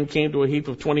one grain came to a heap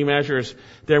of 20 measures,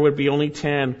 there would be only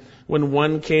 10. When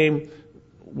one came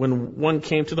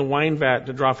to the wine vat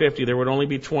to draw 50, there would only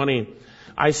be 20.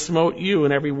 I smote you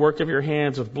in every work of your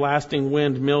hands with blasting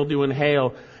wind, mildew, and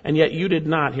hail, and yet you did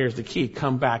not, here's the key,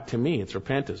 come back to me. It's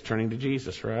repentance, turning to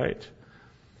Jesus, right?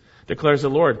 Declares the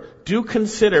Lord. Do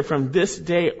consider from this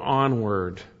day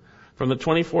onward, from the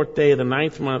 24th day of the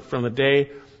 9th month, from the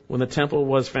day when the temple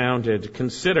was founded,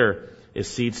 consider, is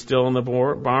seed still in the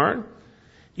barn,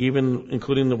 even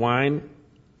including the vine,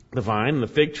 and the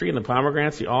fig tree, and the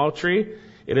pomegranates, the olive tree?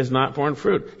 It has not borne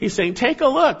fruit. He's saying, take a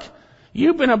look.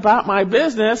 You've been about my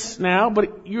business now,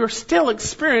 but you're still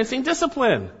experiencing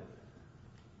discipline.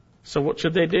 So what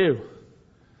should they do?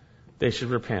 They should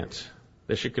repent.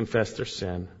 They should confess their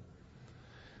sin.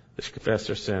 They should confess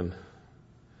their sin.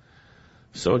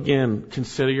 So again,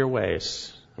 consider your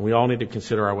ways. And we all need to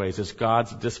consider our ways. Is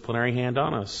God's disciplinary hand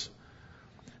on us?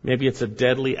 Maybe it's a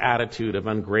deadly attitude of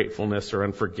ungratefulness or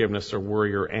unforgiveness or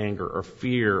worry or anger or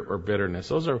fear or bitterness.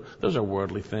 Those are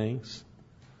worldly things.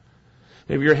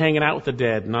 Maybe you're hanging out with the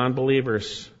dead,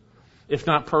 non-believers, if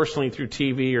not personally through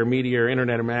TV or media or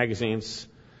internet or magazines.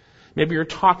 Maybe you're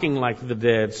talking like the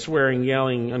dead, swearing,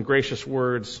 yelling, ungracious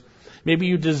words. Maybe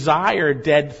you desire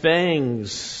dead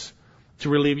things to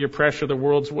relieve your pressure of the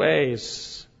world's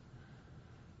ways.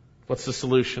 What's the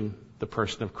solution? The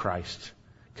person of Christ.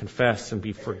 Confess and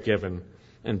be forgiven,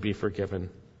 and be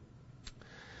forgiven.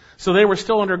 So they were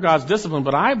still under God's discipline,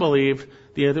 but I believe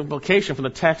the implication from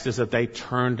the text is that they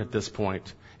turned at this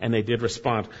point, and they did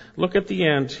respond. Look at the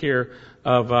end here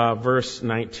of verse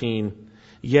 19.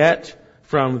 Yet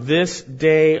from this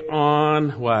day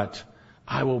on, what?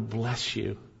 I will bless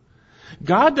you.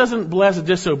 God doesn't bless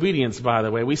disobedience, by the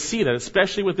way. We see that,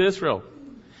 especially with Israel.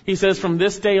 He says, from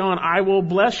this day on, I will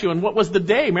bless you. And what was the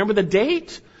day? Remember the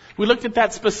date? We looked at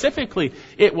that specifically.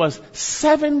 It was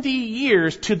 70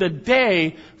 years to the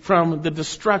day from the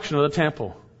destruction of the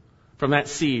temple, from that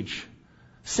siege.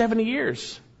 70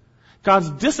 years. God's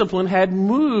discipline had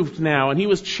moved now, and He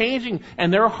was changing,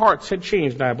 and their hearts had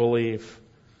changed, I believe.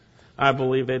 I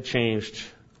believe they'd changed.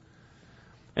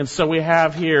 And so we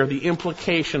have here the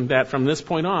implication that from this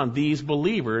point on, these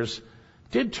believers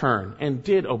did turn and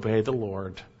did obey the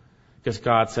Lord. Because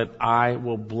God said, I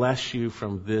will bless you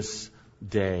from this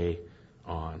day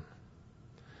on.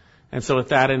 And so with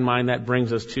that in mind, that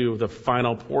brings us to the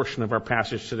final portion of our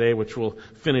passage today, which we'll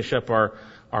finish up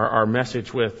our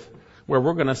message with, where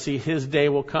we're going to see His day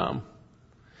will come.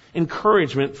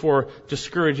 Encouragement for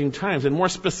discouraging times. And more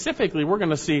specifically, we're going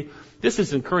to see this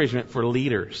is encouragement for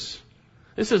leaders.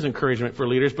 This is encouragement for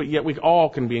leaders, but yet we all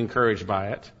can be encouraged by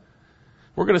it.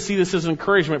 We're going to see this as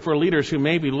encouragement for leaders who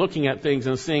may be looking at things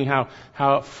and seeing how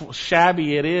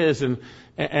shabby it is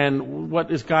and what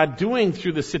is God doing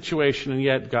through the situation, and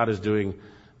yet God is doing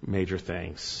major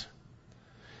things.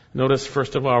 Notice,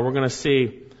 first of all, we're going to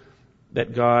see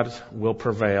that God will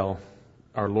prevail.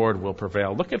 Our Lord will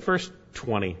prevail. Look at verse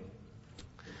 20.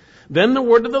 Then the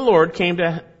word of the Lord came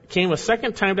a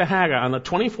second time to Haggai on the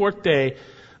 24th day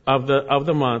of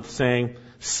the month, saying,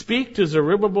 Speak to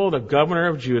Zerubbabel, the governor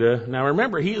of Judah. Now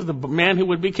remember, he is the man who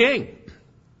would be king.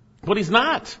 But he's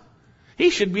not. He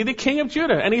should be the king of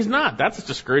Judah, and he's not. That's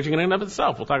discouraging in and of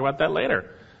itself. We'll talk about that later.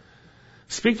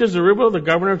 Speak to Zerubbabel, the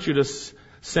governor of Judah,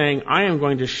 saying, I am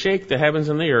going to shake the heavens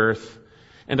and the earth,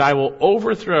 and I will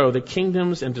overthrow the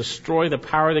kingdoms and destroy the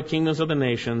power of the kingdoms of the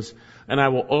nations, and I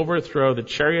will overthrow the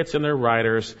chariots and their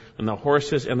riders, and the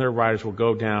horses and their riders will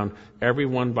go down, every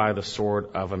one by the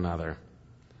sword of another.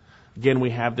 Again, we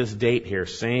have this date here,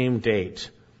 same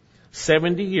date.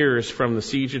 70 years from the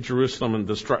siege of Jerusalem, and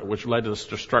which led to the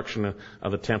destruction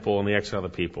of the temple and the exile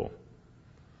of the people.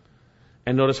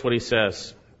 And notice what he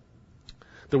says.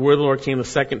 The word of the Lord came the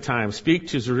second time. Speak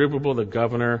to Zerubbabel, the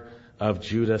governor of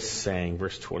Judah, saying,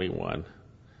 verse 21.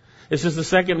 This is the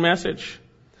second message.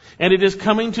 And it is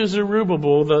coming to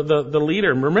Zerubbabel, the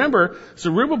leader. Remember,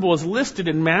 Zerubbabel is listed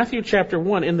in Matthew chapter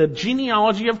 1 in the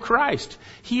genealogy of Christ.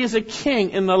 He is a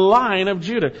king in the line of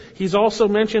Judah. He's also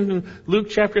mentioned in Luke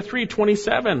chapter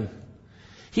 3:27.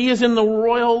 He is in the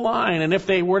royal line, and if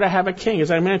they were to have a king,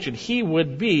 as I mentioned, he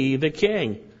would be the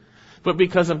king. But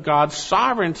because of God's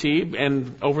sovereignty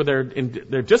and over their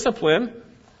discipline,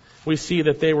 we see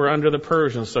that they were under the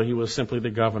Persians, so he was simply the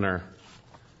governor.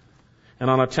 And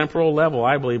on a temporal level,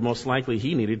 I believe most likely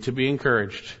he needed to be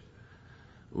encouraged.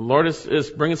 The Lord is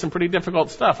bringing some pretty difficult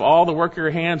stuff. All the work of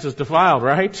your hands is defiled,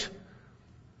 right?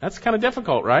 That's kind of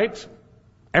difficult, right?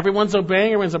 Everyone's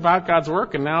obeying, everyone's about God's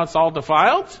work, and now it's all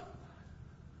defiled?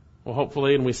 Well,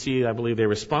 hopefully, and we see, I believe they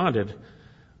responded,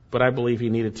 but I believe he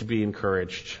needed to be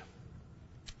encouraged.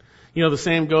 You know, the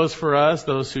same goes for us,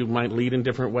 those who might lead in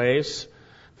different ways.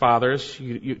 Fathers,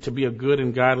 to be a good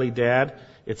and godly dad,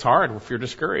 it's hard if you're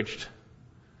discouraged.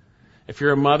 If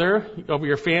you're a mother over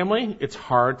your family, it's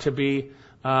hard to be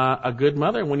a good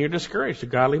mother when you're discouraged, a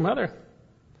godly mother.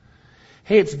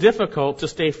 Hey, it's difficult to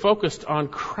stay focused on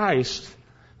Christ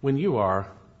when you are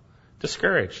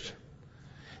discouraged.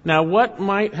 Now, what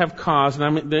might have caused,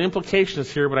 and the implication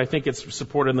is here, but I think it's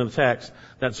supported in the text,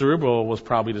 that Zerubbabel was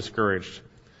probably discouraged.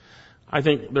 I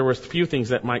think there were a few things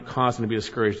that might cause him to be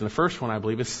discouraged. And the first one, I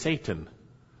believe, is Satan.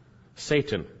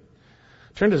 Satan.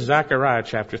 Turn to Zechariah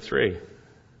chapter 3.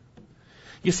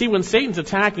 You see, when Satan's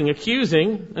attacking,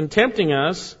 accusing, and tempting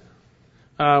us,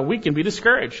 we can be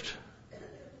discouraged.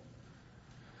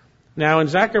 Now, in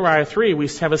Zechariah 3, we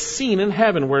have a scene in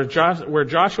heaven where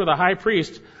Joshua the high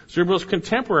priest, Zerubbabel's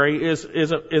contemporary, is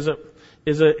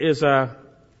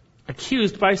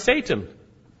accused by Satan.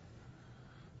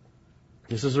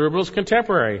 This is Zerubbabel's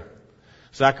contemporary.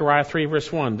 Zechariah 3, verse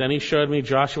 1. Then he showed me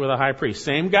Joshua the high priest,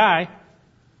 same guy,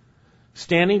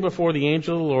 standing before the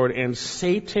angel of the Lord, and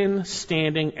Satan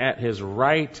standing at his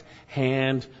right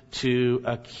hand to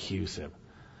accuse him.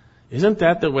 Isn't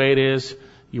that the way it is?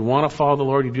 You want to follow the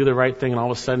Lord, you do the right thing, and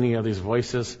all of a sudden you have these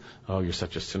voices. Oh, you're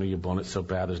such a sinner, you've blown it so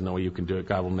bad, there's no way you can do it.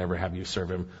 God will never have you serve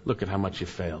him. Look at how much you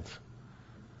failed.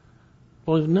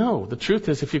 Well, no. The truth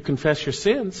is, if you confess your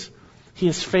sins, he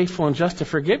is faithful and just to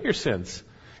forgive your sins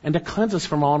and to cleanse us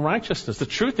from all unrighteousness. The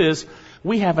truth is,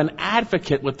 we have an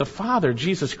advocate with the Father,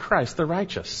 Jesus Christ, the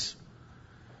righteous.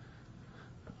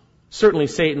 Certainly,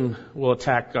 Satan will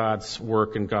attack God's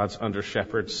work and God's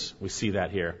under-shepherds. We see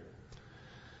that here.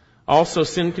 Also,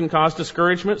 sin can cause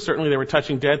discouragement. Certainly, they were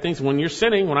touching dead things. When you're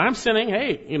sinning, when I'm sinning,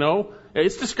 hey,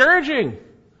 it's discouraging.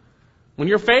 When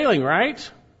you're failing,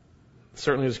 right? It's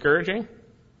certainly discouraging.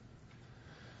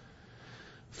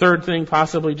 Third thing,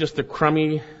 possibly just the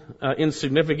crummy,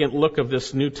 insignificant look of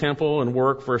this new temple and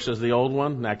work versus the old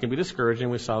one. That can be discouraging.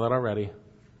 We saw that already.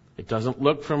 It doesn't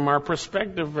look, from our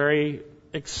perspective, very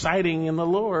exciting in the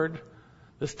Lord.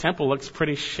 This temple looks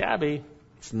pretty shabby.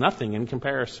 It's nothing in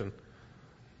comparison.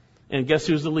 And guess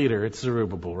who's the leader? It's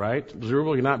Zerubbabel, right?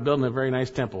 Zerubbabel, you're not building a very nice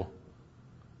temple.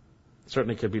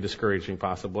 Certainly could be discouraging,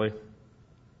 possibly.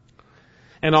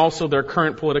 And also their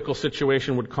current political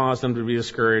situation would cause them to be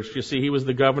discouraged. You see, he was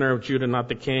the governor of Judah, not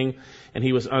the king, and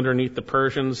he was underneath the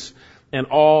Persians, and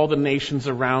all the nations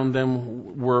around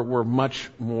them were much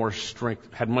more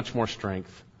strength, had much more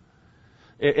strength.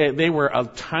 They were a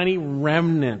tiny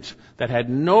remnant that had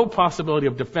no possibility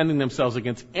of defending themselves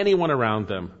against anyone around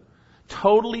them.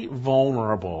 Totally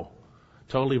vulnerable.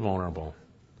 Totally vulnerable.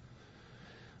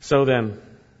 So then,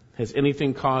 has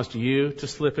anything caused you to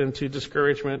slip into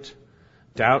discouragement?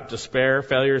 Doubt, despair,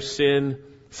 failure, sin,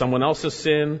 someone else's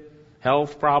sin,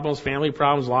 health problems, family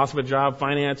problems, loss of a job,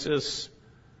 finances.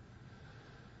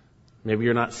 Maybe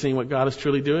you're not seeing what God is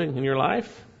truly doing in your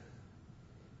life.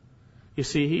 You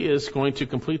see, he is going to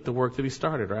complete the work that he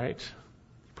started, right?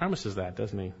 He promises that,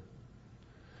 doesn't he?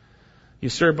 You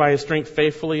serve by his strength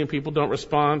faithfully and people don't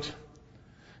respond.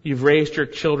 You've raised your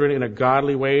children in a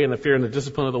godly way in the fear and the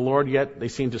discipline of the Lord, yet they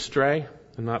seem to stray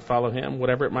and not follow him,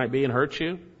 whatever it might be, and hurt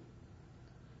you.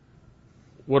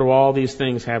 What do all these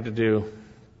things have to do?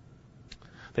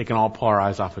 They can all pull our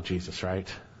eyes off of Jesus,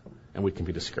 right? And we can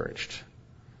be discouraged.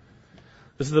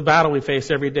 This is the battle we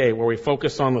face every day, where we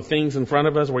focus on the things in front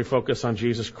of us, where we focus on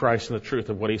Jesus Christ and the truth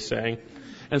of what he's saying.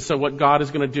 And so what God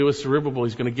is going to do with Zerubbabel,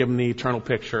 he's going to give him the eternal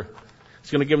picture.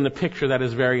 He's going to give him the picture that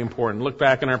is very important. Look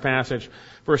back in our passage,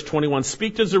 verse 21.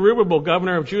 Speak to Zerubbabel,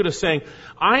 governor of Judah, saying,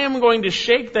 I am going to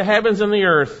shake the heavens and the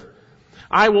earth.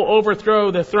 I will overthrow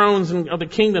the thrones of the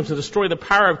kingdoms and destroy the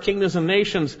power of kingdoms and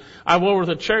nations. I will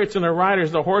overthrow the chariots and their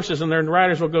riders, the horses and their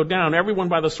riders will go down, everyone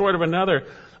by the sword of another.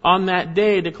 On that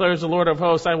day, declares the Lord of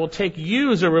hosts, I will take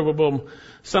you, Zerubbabel,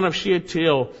 son of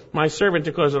Shealtiel, my servant,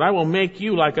 declares that I will make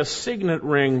you like a signet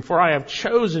ring, for I have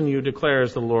chosen you,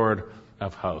 declares the Lord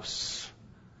of hosts.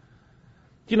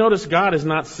 Do you notice God is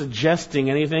not suggesting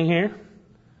anything here?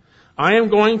 I am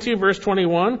going to, verse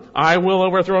 21, I will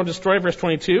overthrow and destroy, verse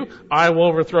 22, I will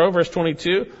overthrow, verse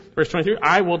 22, verse 23,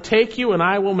 I will take you and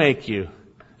I will make you.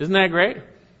 Isn't that great?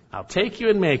 I'll take you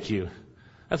and make you.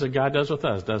 That's what God does with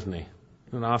us, doesn't he?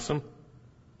 Isn't that awesome?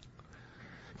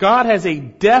 God has a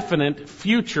definite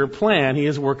future plan he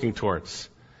is working towards.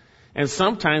 And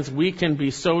sometimes we can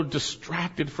be so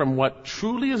distracted from what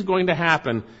truly is going to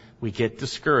happen we get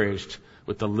discouraged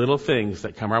with the little things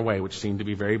that come our way, which seem to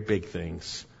be very big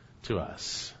things to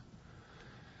us.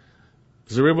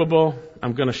 Zerubbabel,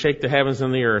 I'm going to shake the heavens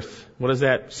and the earth. What is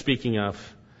that speaking of?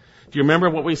 Do you remember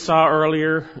what we saw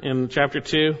earlier in chapter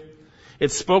 2?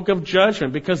 It spoke of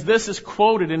judgment because this is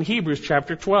quoted in Hebrews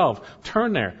chapter 12.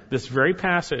 Turn there, this very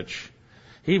passage.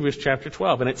 Hebrews chapter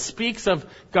 12. And it speaks of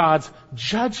God's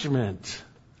judgment.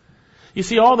 You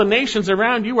see, all the nations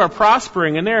around you are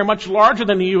prospering, and they are much larger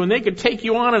than you, and they could take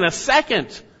you on in a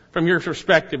second from your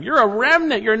perspective. You're a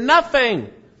remnant. You're nothing.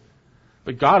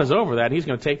 But God is over that, and He's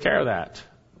going to take care of that.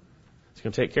 He's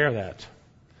going to take care of that.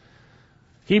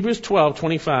 Hebrews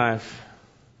 12:25.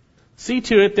 See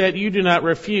to it that you do not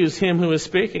refuse Him who is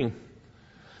speaking.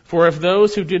 For if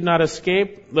those did not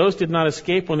escape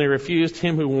when they refused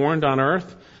Him who warned on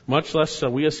earth, much less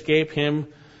shall we escape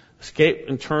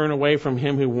and turn away from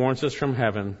Him who warns us from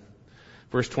heaven.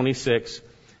 Verse 26.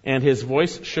 And His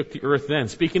voice shook the earth then.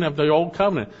 Speaking of the old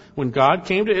covenant, when God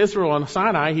came to Israel on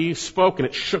Sinai, He spoke and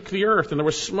it shook the earth, and there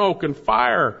was smoke and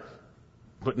fire.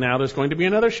 But now there's going to be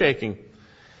another shaking.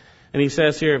 And He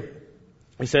says here,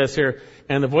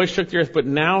 and the voice shook the earth, but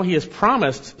now He has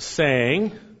promised,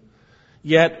 saying,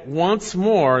 yet once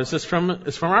more, this is from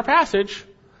our passage,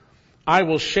 I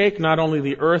will shake not only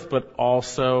the earth, but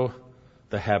also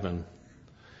the heaven.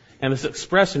 And this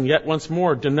expression, yet once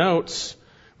more, denotes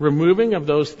removing of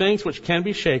those things which can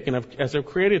be shaken as of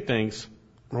created things,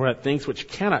 or that things which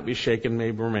cannot be shaken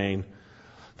may remain.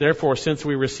 Therefore, since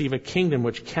we receive a kingdom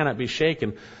which cannot be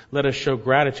shaken, let us show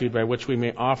gratitude by which we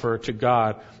may offer to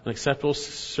God an acceptable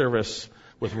service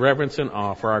with reverence and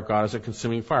awe, for our God is a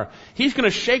consuming fire. He's going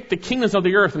to shake the kingdoms of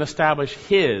the earth and establish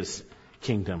His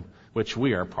kingdom, which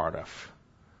we are part of.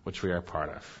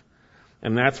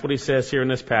 And that's what He says here in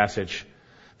this passage.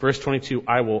 Verse 22,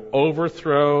 I will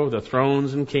overthrow the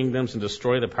thrones and kingdoms and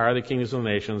destroy the power of the kingdoms of the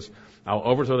nations. I will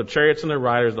overthrow the chariots and their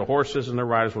riders. The horses and their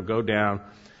riders will go down,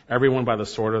 everyone by the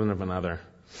sword of another.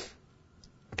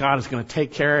 God is going to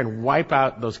take care and wipe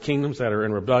out those kingdoms that are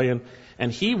in rebellion,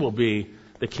 and He will be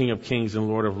the King of kings and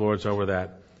Lord of lords over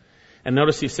that. And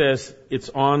notice He says it's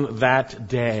on that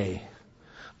day.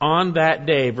 On that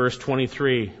day, verse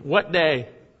 23. What day?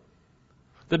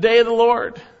 The day of the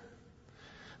Lord.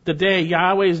 The day,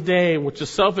 Yahweh's day, which is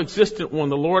self-existent one,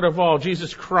 the Lord of all,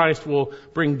 Jesus Christ, will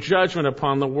bring judgment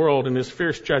upon the world in His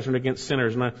fierce judgment against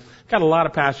sinners. And I've got a lot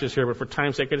of passages here, but for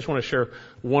time's sake, I just want to share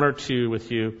one or two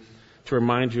with you to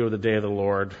remind you of the day of the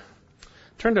Lord.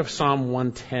 Turn to Psalm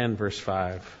 110, verse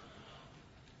 5.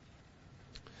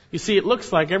 You see, it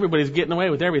looks like everybody's getting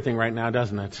away with everything right now,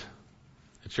 doesn't it?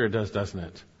 It sure does, doesn't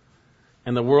it?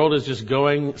 And the world is just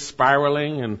going,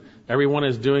 spiraling, and everyone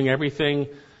is doing everything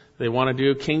they want to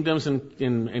do. Kingdoms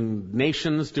and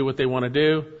nations do what they want to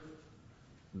do.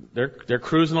 They're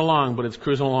cruising along, but it's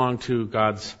cruising along to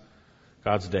God's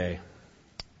day.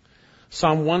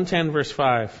 Psalm 110, verse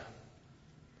 5.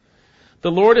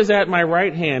 The Lord is at my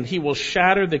right hand. He will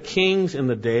shatter the kings in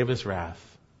the day of His wrath.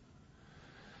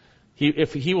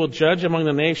 If He will judge among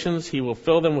the nations, He will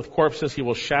fill them with corpses. He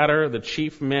will shatter the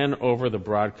chief men over the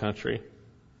broad country.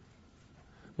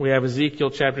 We have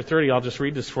Ezekiel chapter 30. I'll just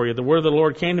read this for you. The word of the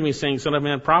Lord came to me, saying, Son of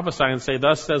man, prophesy and say,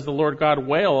 Thus says the Lord God,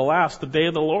 wail, alas, the day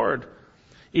of the Lord.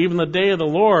 Even the day of the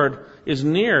Lord is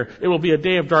near. It will be a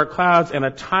day of dark clouds and a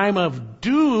time of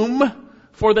doom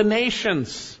for the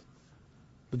nations.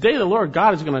 The day of the Lord,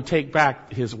 God is going to take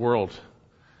back His world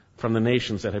from the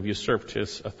nations that have usurped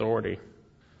His authority.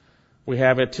 We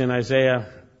have it in Isaiah.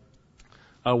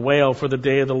 A wail for the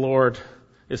day of the Lord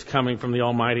is coming from the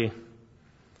Almighty.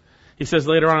 He says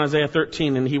later on in Isaiah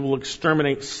 13, and He will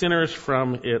exterminate sinners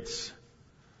from its.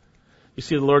 You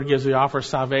see, the Lord gives the offer of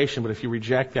salvation, but if you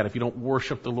reject that, if you don't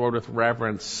worship the Lord with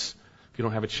reverence, if you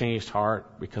don't have a changed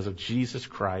heart because of Jesus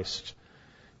Christ,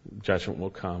 judgment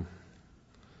will come.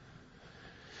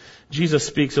 Jesus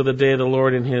speaks of the day of the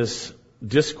Lord in His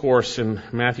discourse in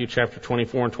Matthew chapter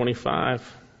 24 and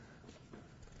 25.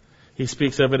 He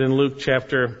speaks of it in Luke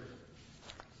chapter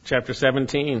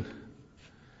 17.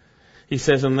 He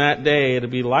says, in that day, it'll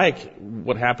be like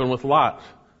what happened with Lot.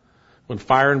 When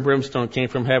fire and brimstone came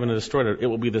from heaven and destroyed it, it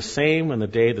will be the same when the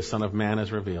day the Son of Man is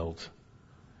revealed.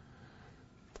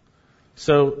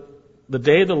 So, the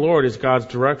day of the Lord is God's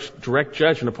direct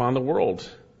judgment upon the world.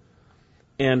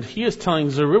 And He is telling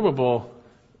Zerubbabel,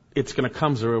 it's going to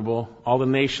come, Zerubbabel. All the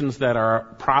nations that are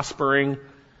prospering,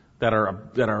 that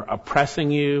are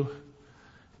oppressing you,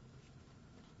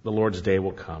 the Lord's day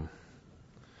will come.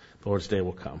 The Lord's day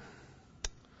will come.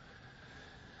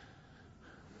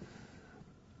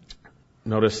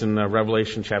 Notice in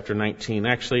Revelation chapter 19,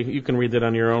 actually, you can read that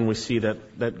on your own. We see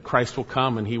that Christ will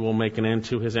come and He will make an end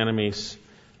to His enemies.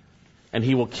 And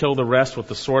he will kill the rest with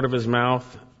the sword of his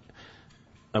mouth,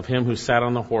 of him who sat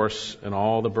on the horse, and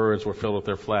all the birds were filled with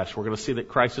their flesh. We're going to see that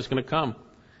Christ is going to come.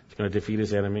 He's going to defeat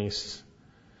his enemies.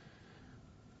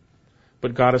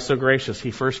 But God is so gracious.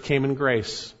 He first came in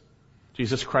grace.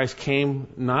 Jesus Christ came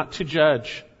not to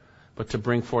judge, but to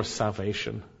bring forth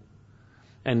salvation.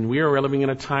 And we are living in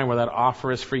a time where that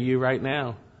offer is for you right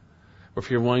now. Or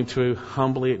if you're willing to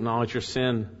humbly acknowledge your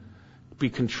sin, be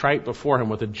contrite before him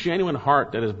with a genuine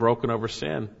heart that is broken over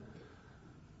sin,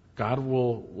 God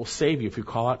will save you if you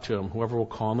call out to him. Whoever will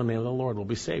call on the name of the Lord will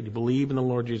be saved. You believe in the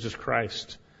Lord Jesus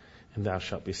Christ, and thou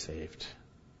shalt be saved.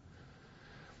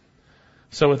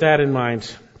 So with that in mind,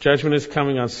 judgment is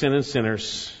coming on sin and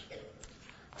sinners.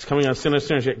 It's coming on sin and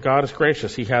sinners, yet God is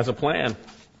gracious. He has a plan.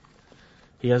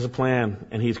 He has a plan,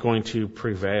 and he's going to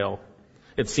prevail.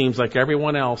 It seems like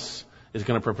everyone else is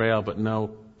going to prevail, but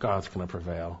no, God's going to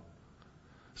prevail.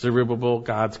 Zerubbabel,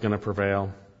 God's going to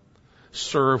prevail.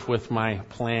 Serve with my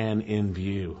plan in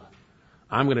view.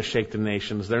 I'm going to shake the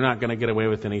nations. They're not going to get away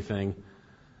with anything.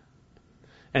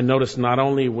 And notice, not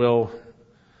only will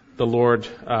the Lord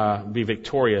be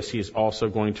victorious, he's also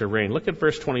going to reign. Look at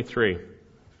verse 23,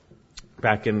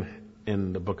 back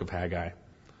in the book of Haggai.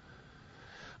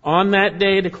 On that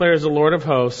day, declares the Lord of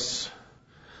hosts,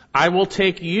 I will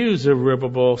take you,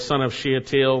 Zerubbabel, son of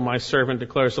Shealtiel, my servant,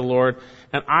 declares the Lord,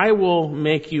 and I will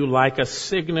make you like a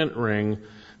signet ring,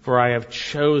 for I have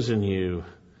chosen you,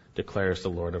 declares the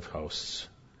Lord of hosts.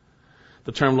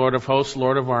 The term Lord of hosts,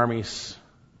 Lord of armies.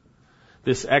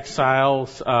 This exiled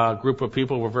group of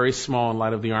people were very small in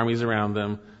light of the armies around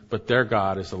them, but their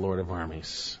God is the Lord of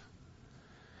armies.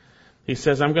 He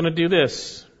says, I'm going to do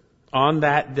this on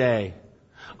that day.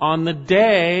 On the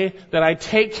day that I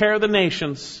take care of the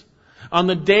nations. On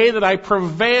the day that I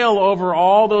prevail over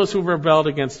all those who rebelled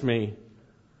against me.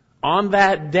 On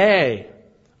that day,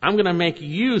 I'm going to make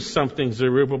you something,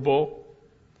 Zerubbabel,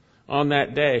 on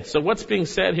that day. So what's being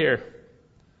said here?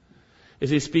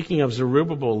 Is he speaking of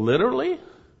Zerubbabel literally?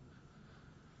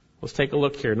 Let's take a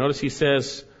look here. Notice he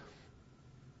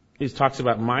talks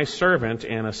about my servant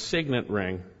and a signet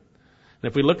ring. And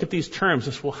if we look at these terms,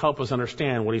 this will help us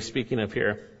understand what he's speaking of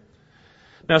here.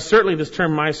 Now, certainly this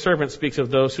term, my servant, speaks of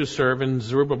those who serve, and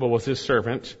Zerubbabel was his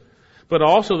servant. But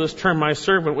also this term, my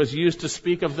servant, was used to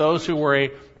speak of those who were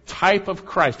a type of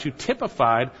Christ, who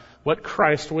typified what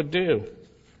Christ would do.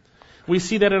 We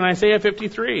see that in Isaiah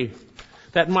 53,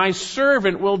 that my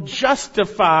servant will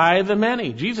justify the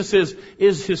many. Jesus is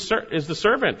the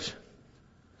servant.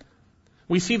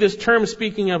 We see this term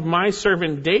speaking of my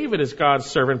servant David as God's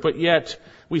servant, but yet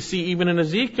we see even in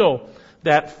Ezekiel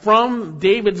that from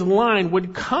David's line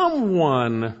would come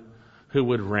one who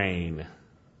would reign.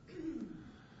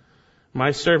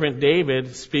 My servant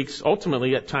David speaks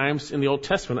ultimately at times in the Old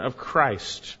Testament of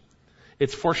Christ.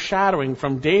 It's foreshadowing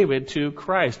from David to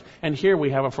Christ. And here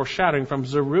we have a foreshadowing from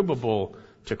Zerubbabel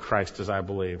to Christ, as I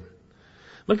believe.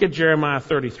 Look at Jeremiah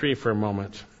 33 for a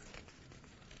moment.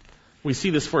 We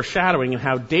see this foreshadowing in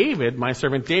how David, my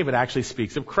servant David, actually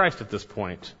speaks of Christ at this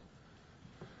point.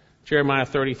 Jeremiah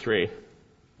 33.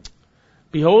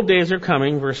 Behold, days are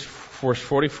coming, verse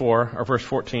 44, or verse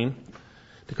 14,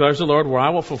 declares the Lord, where I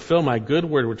will fulfill my good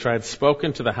word which I had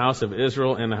spoken to the house of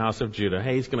Israel and the house of Judah.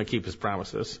 Hey, he's going to keep his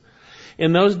promises.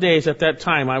 In those days, at that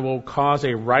time, I will cause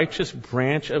a righteous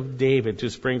branch of David to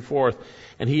spring forth,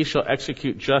 and he shall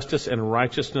execute justice and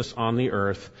righteousness on the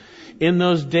earth. In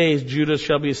those days, Judah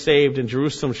shall be saved, and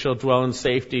Jerusalem shall dwell in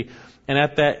safety. And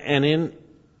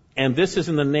this is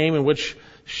in the name in which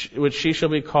she shall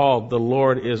be called, the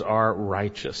Lord is our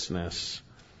righteousness.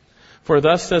 For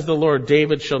thus says the Lord,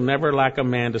 David shall never lack a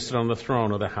man to sit on the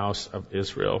throne of the house of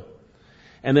Israel.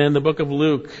 And then in the book of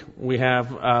Luke, we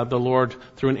have the Lord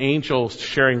through an angel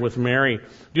sharing with Mary.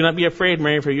 Do not be afraid,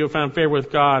 Mary, for you have found favor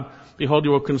with God. Behold,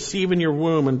 you will conceive in your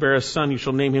womb and bear a son. You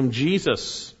shall name him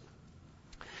Jesus.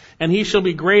 And he shall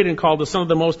be great and called the Son of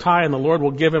the Most High, and the Lord will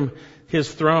give him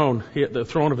his throne, the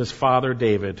throne of his father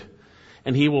David.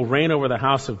 And he will reign over the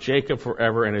house of Jacob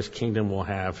forever, and his kingdom will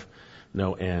have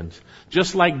no end.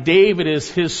 Just like David is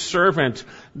his servant,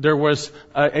 there was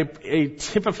a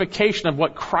typification of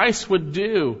what Christ would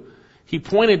do. He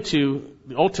pointed to,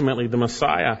 ultimately, the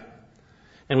Messiah.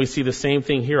 And we see the same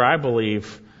thing here, I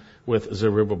believe, with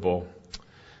Zerubbabel.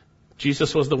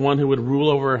 Jesus was the one who would rule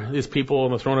over his people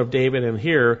on the throne of David, and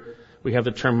here we have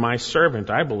the term my servant,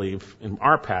 I believe, in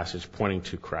our passage pointing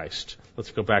to Christ.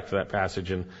 Let's go back to that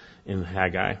passage in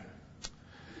Haggai.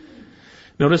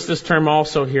 Notice this term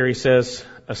also here, he says,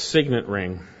 a signet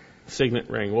ring.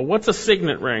 Signet ring. Well, what's a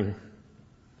signet ring?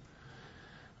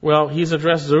 Well, he's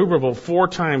addressed Zerubbabel 4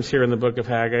 times here in the book of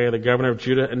Haggai, the governor of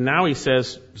Judah, and now he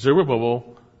says,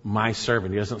 Zerubbabel, my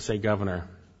servant. He doesn't say governor.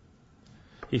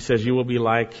 He says you will be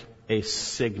like a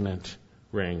signet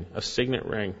ring. A signet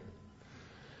ring.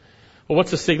 Well,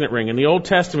 what's a signet ring? In the Old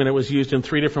Testament, it was used in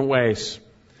 3 different ways.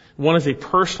 One is a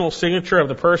personal signature of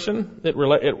the person it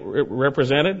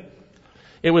represented.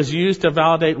 It was used to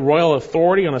validate royal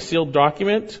authority on a sealed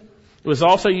document. It was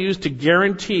also used to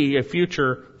guarantee a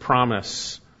future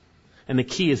promise. And the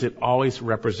key is it always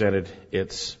represented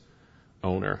its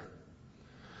owner.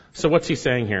 So what's he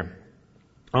saying here?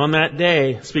 On that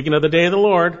day, speaking of the day of the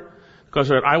Lord,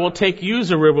 because I will take you,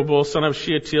 Zerubbabel, son of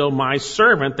Shealtiel, my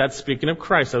servant. That's speaking of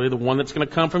Christ. That'll be the one that's going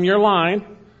to come from your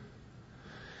line.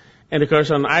 And it goes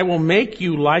on, I will make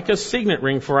you like a signet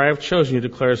ring, for I have chosen you,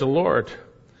 declares the Lord.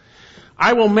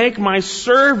 I will make my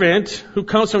servant, who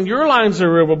comes from your line,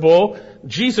 Zerubbabel,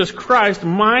 Jesus Christ,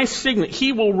 my signet.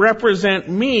 He will represent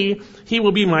me. He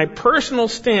will be my personal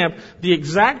stamp, the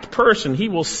exact person. He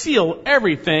will seal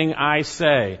everything I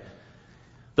say.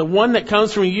 The one that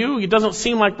comes from you, it doesn't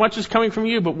seem like much is coming from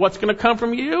you, but what's going to come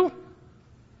from you?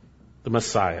 The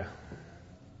Messiah.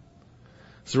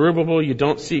 Zerubbabel, you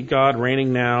don't see God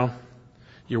reigning now.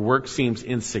 Your work seems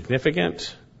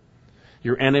insignificant.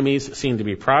 Your enemies seem to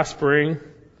be prospering.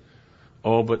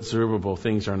 Oh, but Zerubbabel,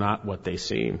 things are not what they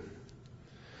seem.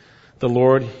 The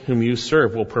Lord whom you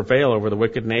serve will prevail over the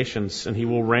wicked nations, and he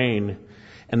will reign,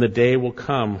 and the day will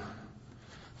come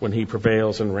when he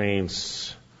prevails and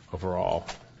reigns over all.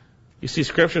 You see,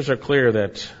 scriptures are clear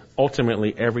that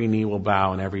ultimately every knee will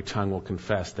bow and every tongue will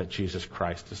confess that Jesus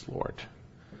Christ is Lord.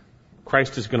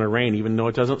 Christ is going to reign, even though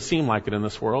it doesn't seem like it in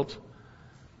this world.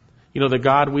 You know, the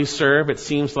God we serve, it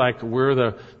seems like we're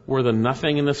the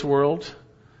nothing in this world,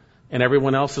 and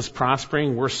everyone else is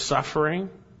prospering. We're suffering.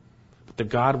 But the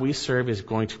God we serve is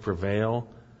going to prevail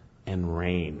and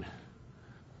reign.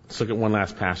 Let's look at one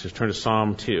last passage. Turn to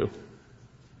Psalm 2.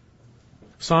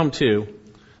 Psalm 2.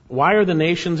 Why are the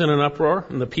nations in an uproar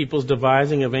and the peoples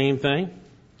devising a vain thing?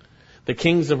 The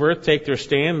kings of earth take their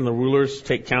stand and the rulers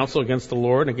take counsel against the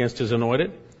Lord and against his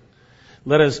anointed.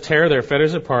 Let us tear their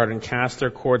fetters apart and cast their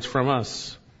cords from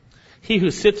us. He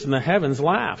who sits in the heavens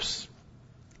laughs.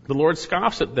 The Lord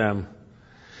scoffs at them.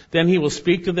 Then he will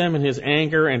speak to them in his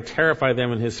anger and terrify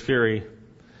them in his fury.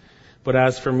 But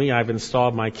as for me, I've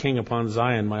installed my king upon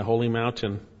Zion, my holy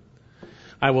mountain.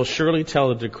 I will surely tell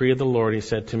the decree of the Lord. He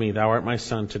said to me, thou art my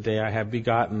son. Today I have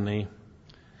begotten thee.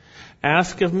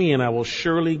 Ask of me, and I will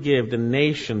surely give the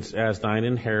nations as thine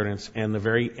inheritance, and the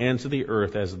very ends of the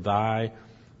earth as thy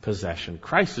possession.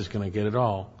 Christ is going to get it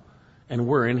all, and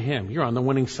we're in him. You're on the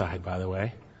winning side, by the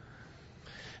way.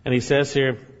 And he says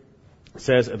here,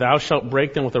 thou shalt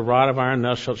break them with a rod of iron,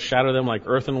 thou shalt shatter them like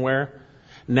earthenware.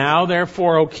 Now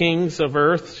therefore, O kings,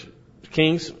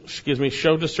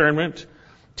 show discernment.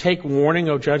 Take warning,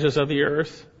 O judges of the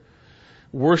earth.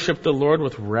 Worship the Lord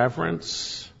with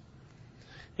reverence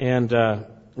and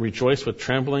rejoice with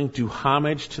trembling. Do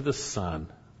homage to the Son,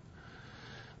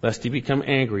 lest he become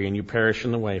angry and you perish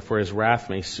in the way, for his wrath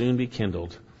may soon be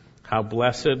kindled. How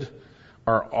blessed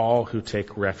are all who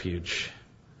take refuge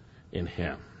in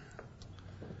him.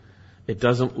 It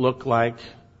doesn't look like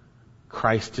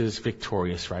Christ is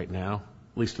victorious right now,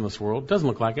 at least in this world. It doesn't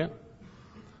look like it.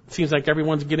 It seems like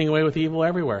everyone's getting away with evil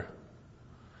everywhere.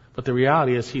 But the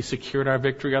reality is he secured our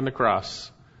victory on the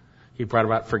cross. He brought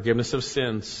about forgiveness of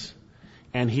sins.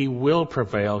 And he will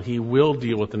prevail. He will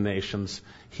deal with the nations.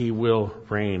 He will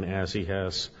reign as he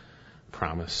has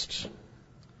promised.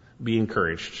 Be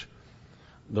encouraged.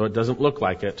 Though it doesn't look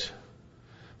like it,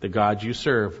 the God you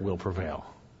serve will prevail.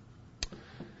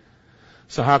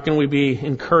 So how can we be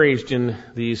encouraged in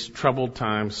these troubled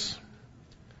times?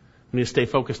 We need to stay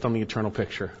focused on the eternal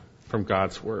picture from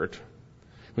God's Word.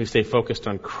 We need to stay focused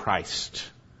on Christ.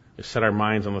 We set our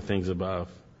minds on the things above.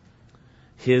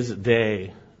 His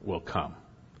day will come.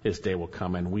 His day will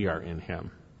come, and we are in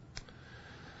him.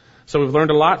 So we've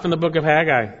learned a lot from the book of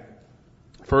Haggai.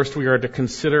 First, we are to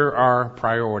consider our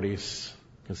priorities.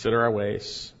 Consider our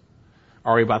ways.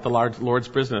 Are we about the Lord's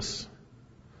business?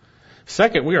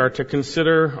 Second, we are to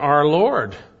consider our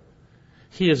Lord.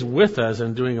 He is with us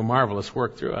and doing a marvelous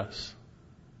work through us.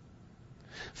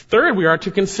 Third, we are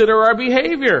to consider our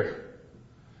behavior,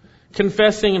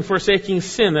 confessing and forsaking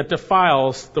sin that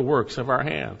defiles the works of our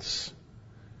hands.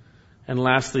 And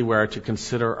lastly, we are to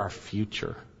consider our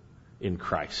future in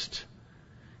Christ.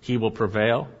 He will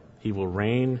prevail, he will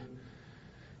reign,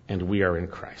 and we are in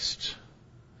Christ.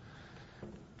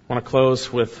 I want to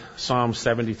close with Psalm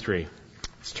 73.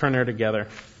 Let's turn there together.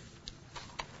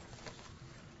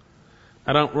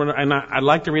 I'd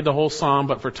like to read the whole psalm,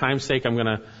 but for time's sake, I'm going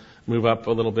to move up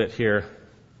a little bit here.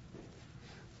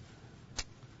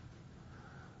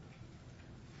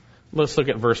 Let's look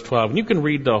at verse 12. And you can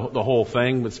read the whole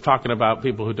thing. It's talking about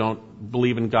people who don't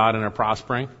believe in God and are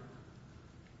prospering.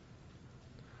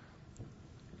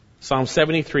 Psalm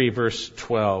 73, verse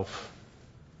 12.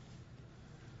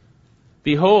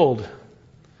 Behold,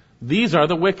 these are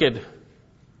the wicked,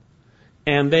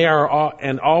 and they are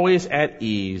always at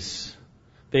ease.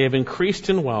 They have increased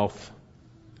in wealth.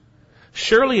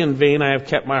 Surely in vain I have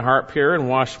kept my heart pure and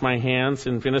washed my hands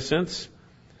in innocence.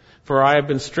 For I have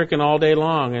been stricken all day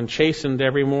long and chastened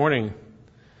every morning.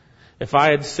 If I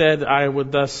had said I will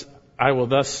thus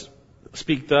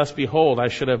speak thus, behold, I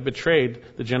should have betrayed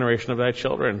the generation of thy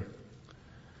children.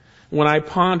 When I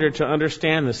pondered to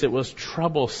understand this, it was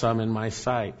troublesome in my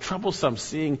sight. Troublesome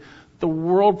seeing the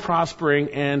world prospering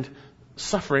and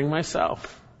suffering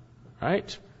myself.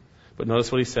 Right? But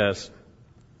notice what he says.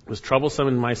 It was troublesome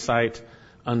in my sight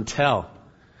until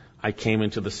I came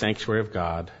into the sanctuary of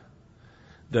God.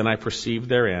 Then I perceived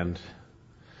their end.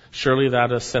 Surely thou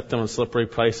dost set them in slippery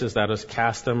places. Thou dost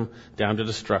cast them down to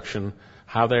destruction.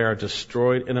 How they are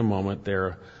destroyed in a moment. They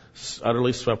are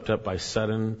utterly swept up by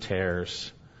sudden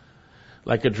tears.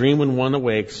 Like a dream when one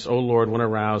awakes, O Lord, when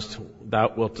aroused,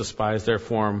 thou wilt despise their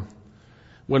form.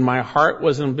 When my heart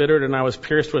was embittered and I was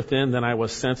pierced within, then I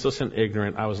was senseless and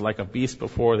ignorant. I was like a beast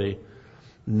before thee.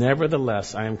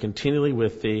 Nevertheless, I am continually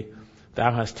with thee.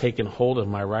 Thou hast taken hold of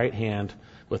my right hand.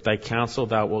 With thy counsel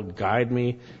thou wilt guide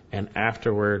me, and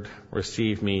afterward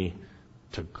receive me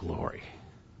to glory.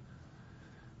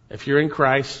 If you're in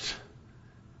Christ,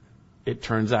 it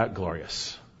turns out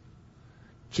glorious.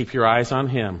 Keep your eyes on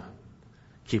him.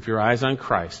 Keep your eyes on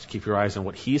Christ. Keep your eyes on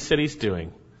what he said he's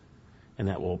doing, and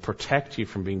that will protect you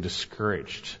from being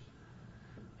discouraged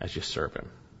as you serve him.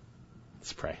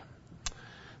 Let's pray.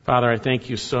 Father, I thank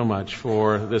you so much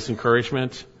for this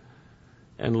encouragement.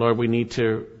 And Lord, we need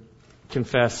to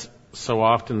confess so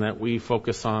often that we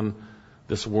focus on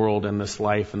this world and this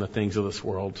life and the things of this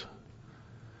world.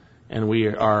 And we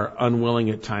are unwilling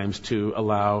at times to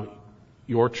allow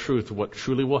your truth, what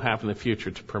truly will happen in the future,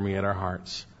 to permeate our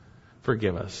hearts.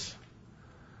 Forgive us.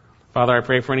 Father, I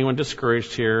pray for anyone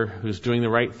discouraged here who's doing the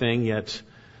right thing yet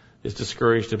is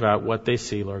discouraged about what they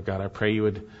see, Lord God. I pray you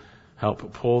would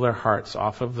help pull their hearts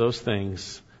off of those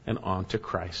things and onto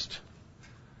Christ.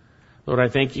 Lord, I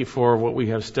thank you for what we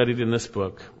have studied in this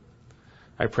book.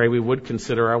 I pray we would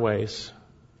consider our ways,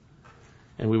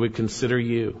 and we would consider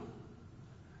you.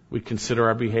 We'd consider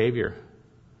our behavior,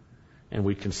 and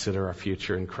we'd consider our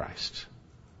future in Christ.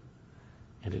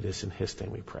 And it is in his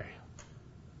name we pray.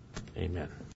 Amen.